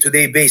a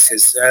day-to-day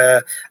basis.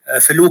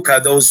 Felucca,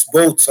 those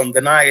boats on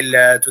the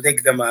Nile, to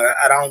take them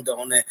around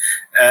on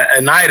a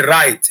Nile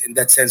ride. In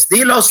that sense,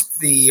 they lost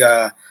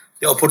the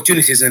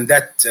opportunities in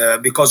that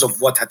because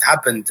of what had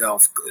happened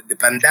of the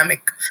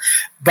pandemic.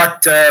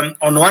 But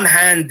on one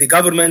hand, the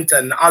government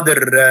and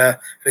other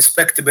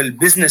respectable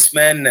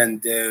businessmen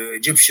and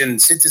Egyptian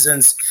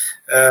citizens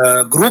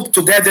grouped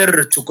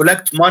together to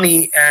collect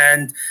money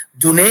and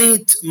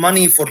donate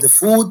money for the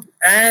food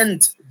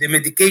and the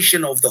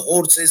medication of the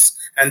horses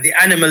and the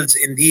animals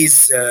in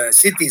these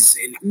cities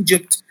in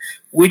Egypt,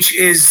 which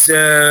is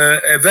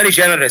a very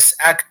generous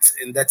act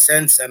in that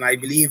sense. And I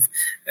believe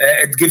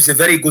it gives a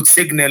very good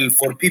signal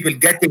for people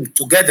getting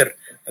together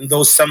in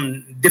those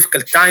some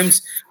difficult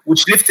times,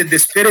 which lifted the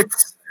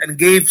spirits and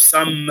gave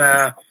some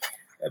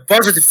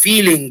positive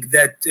feeling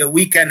that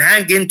we can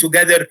hang in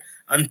together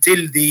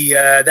until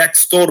that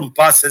storm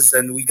passes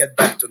and we get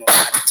back to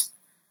normality.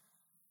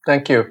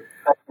 Thank you.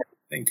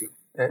 Thank you.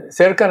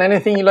 Serkan,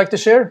 anything you'd like to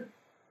share?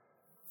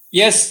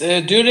 Yes,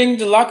 during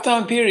the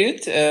lockdown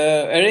period,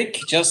 Eric,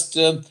 just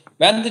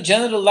when the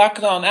general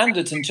lockdown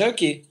ended in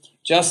Turkey,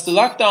 just the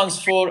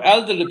lockdowns for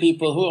elderly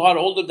people who are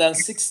older than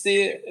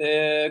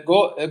 60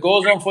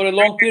 goes on for a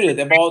long period,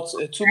 about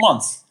 2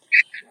 months.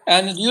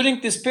 And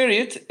during this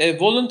period, a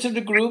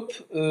voluntary group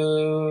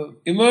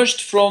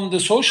emerged from the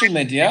social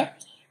media.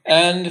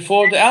 And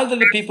for the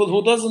elderly people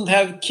who doesn't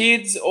have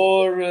kids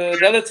or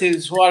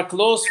relatives who are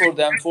close for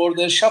them, for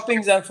their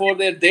shoppings and for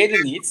their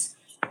daily needs,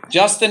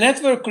 just a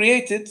network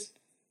created,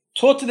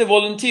 totally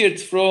volunteered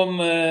from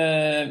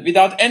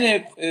without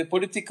any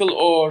political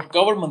or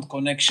government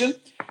connection.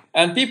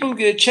 And people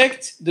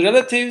checked the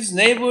relatives,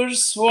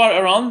 neighbors who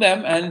are around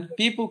them, and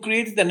people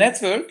created a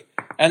network.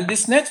 And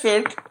this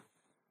network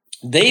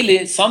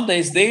daily, some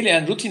days daily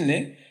and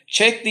routinely,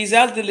 check these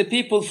elderly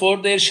people for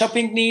their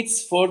shopping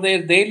needs, for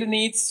their daily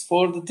needs,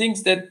 for the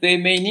things that they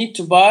may need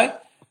to buy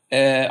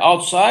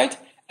outside.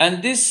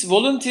 And this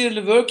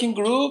voluntarily working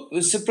group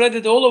spread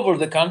it all over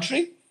the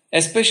country,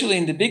 especially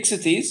in the big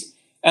cities.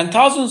 And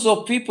thousands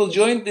of people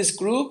joined this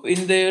group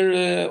in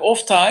their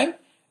off time,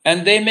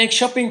 and they make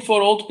shopping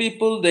for old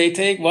people. They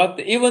take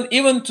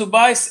even to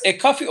buy a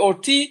coffee or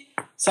tea.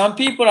 Some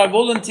people are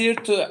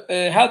volunteered to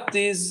help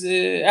these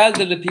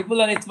elderly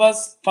people, and it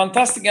was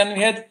fantastic. And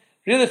we had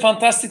really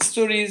fantastic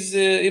stories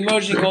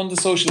emerging on the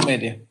social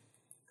media.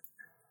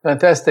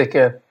 Fantastic.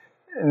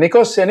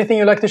 Nikos, anything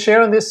you'd like to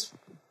share on this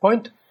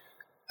point?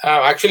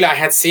 Actually, I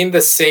had seen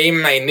the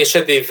same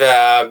initiative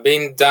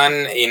being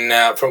done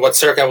from what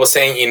Serkan was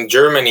saying, in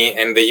Germany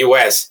and the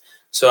US.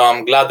 So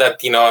I'm glad that,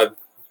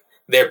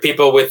 there are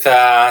people with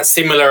a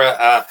similar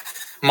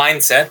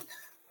mindset.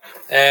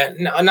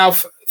 Now,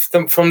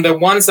 from the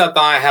ones that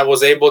I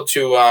was able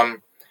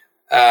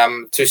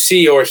to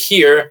see or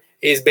hear,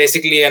 is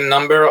basically a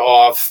number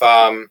of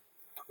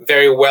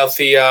very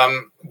wealthy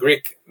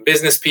Greek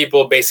business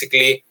people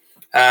basically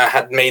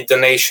had made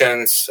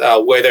donations,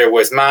 whether it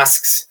was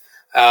masks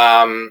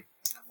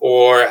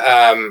or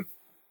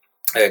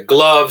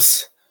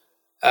gloves.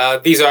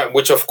 These are,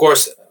 which of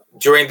course,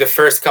 during the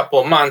first couple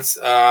of months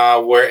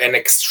were an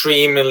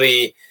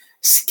extremely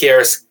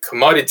scarce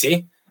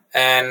commodity.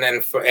 And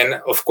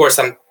of course,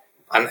 and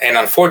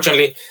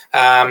unfortunately,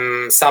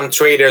 some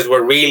traders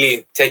were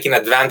really taking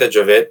advantage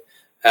of it,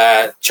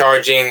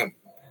 charging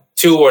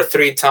 2 or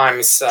 3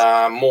 times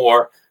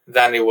more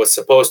than it was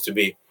supposed to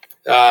be.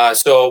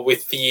 So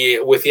with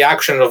the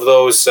action of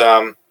those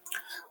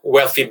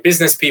wealthy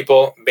business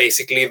people,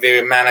 basically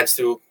they managed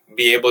to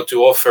be able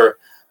to offer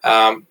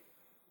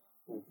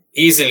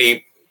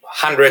easily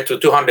 100 to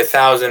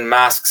 200,000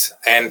 masks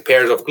and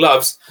pairs of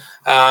gloves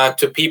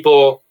to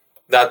people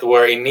that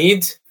were in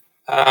need,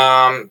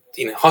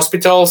 in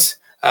hospitals,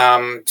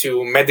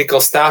 to medical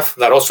staff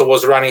that also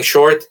was running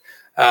short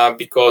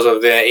because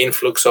of the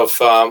influx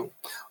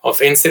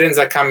of incidents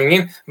that are coming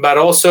in, but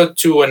also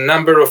to a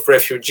number of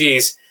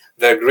refugees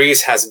that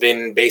Greece has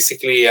been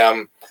basically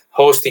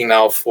hosting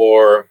now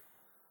for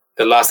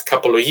the last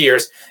couple of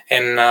years.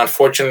 And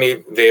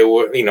unfortunately,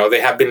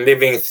 they have been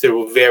living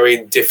through very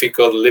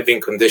difficult living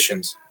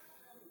conditions.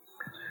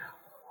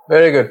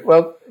 Very good.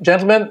 Well,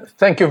 gentlemen,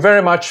 thank you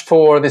very much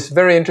for this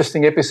very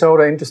interesting episode,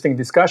 an interesting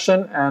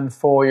discussion, and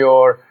for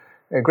your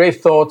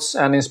great thoughts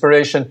and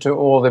inspiration to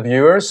all the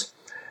viewers.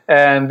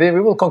 And we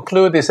will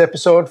conclude this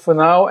episode for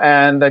now.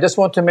 And I just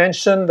want to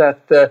mention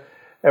that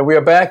we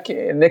are back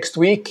next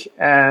week,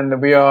 and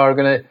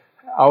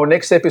our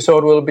next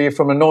episode will be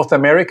from North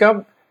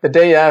America, the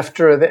day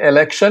after the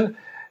election.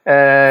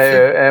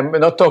 We're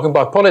not talking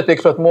about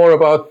politics, but more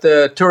about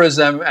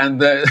tourism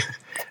and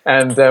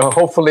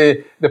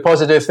hopefully the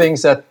positive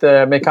things that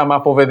may come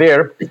up over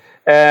there.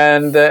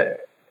 And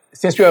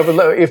since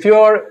if you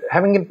are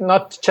having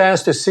not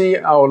chance to see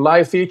our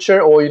live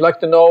feature, or you'd like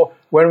to know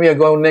when we are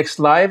going next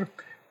live,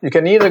 you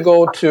can either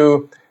go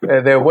to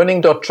the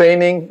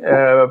winning.training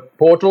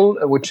portal,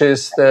 which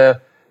is the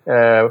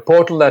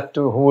portal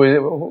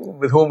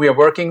with whom we are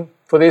working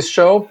for this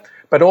show.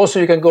 But also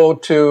you can go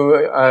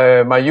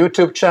to my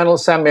YouTube channel,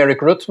 Sam Erik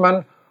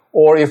Ruttman,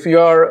 or if you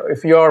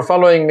are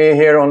following me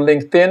here on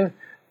LinkedIn,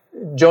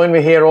 join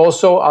me here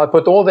also. I'll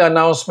put all the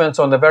announcements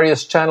on the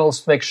various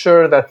channels, make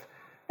sure that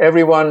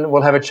everyone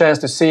will have a chance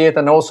to see it.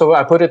 And also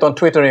I put it on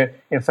Twitter,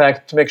 in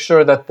fact, to make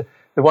sure that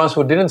the ones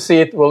who didn't see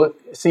it will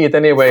see it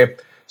anyway.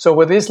 So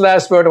with this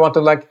last word, I want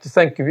to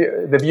thank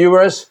the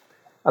viewers.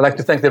 I'd like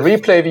to thank the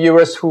replay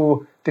viewers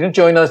who didn't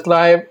join us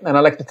live. And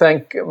I'd like to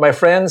thank my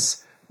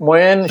friends,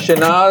 Moen,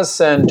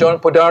 Shenaz, and John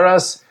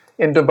Podaras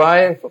in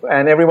Dubai,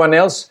 and everyone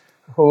else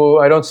who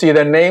I don't see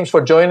their names,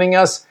 for joining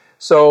us.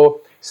 So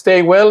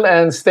stay well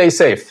and stay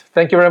safe.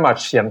 Thank you very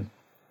much, Jan.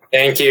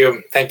 Thank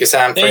you. Thank you,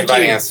 Sam, for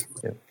inviting us.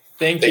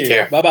 Thank Take you.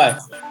 care. Bye-bye.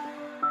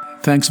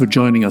 Thanks for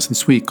joining us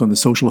this week on the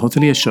Social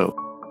Hotelier Show.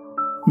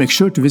 Make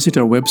sure to visit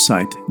our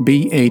website,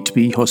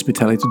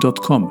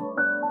 b8bhospitality.com,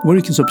 where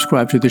you can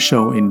subscribe to the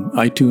show in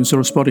iTunes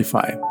or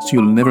Spotify, so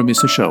you'll never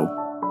miss a show.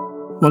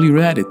 While you're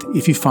at it,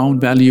 if you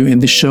found value in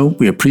this show,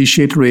 we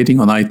appreciate a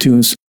rating on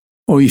iTunes,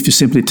 or if you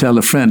simply tell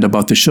a friend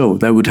about the show,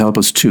 that would help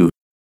us too.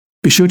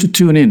 Be sure to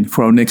tune in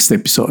for our next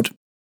episode.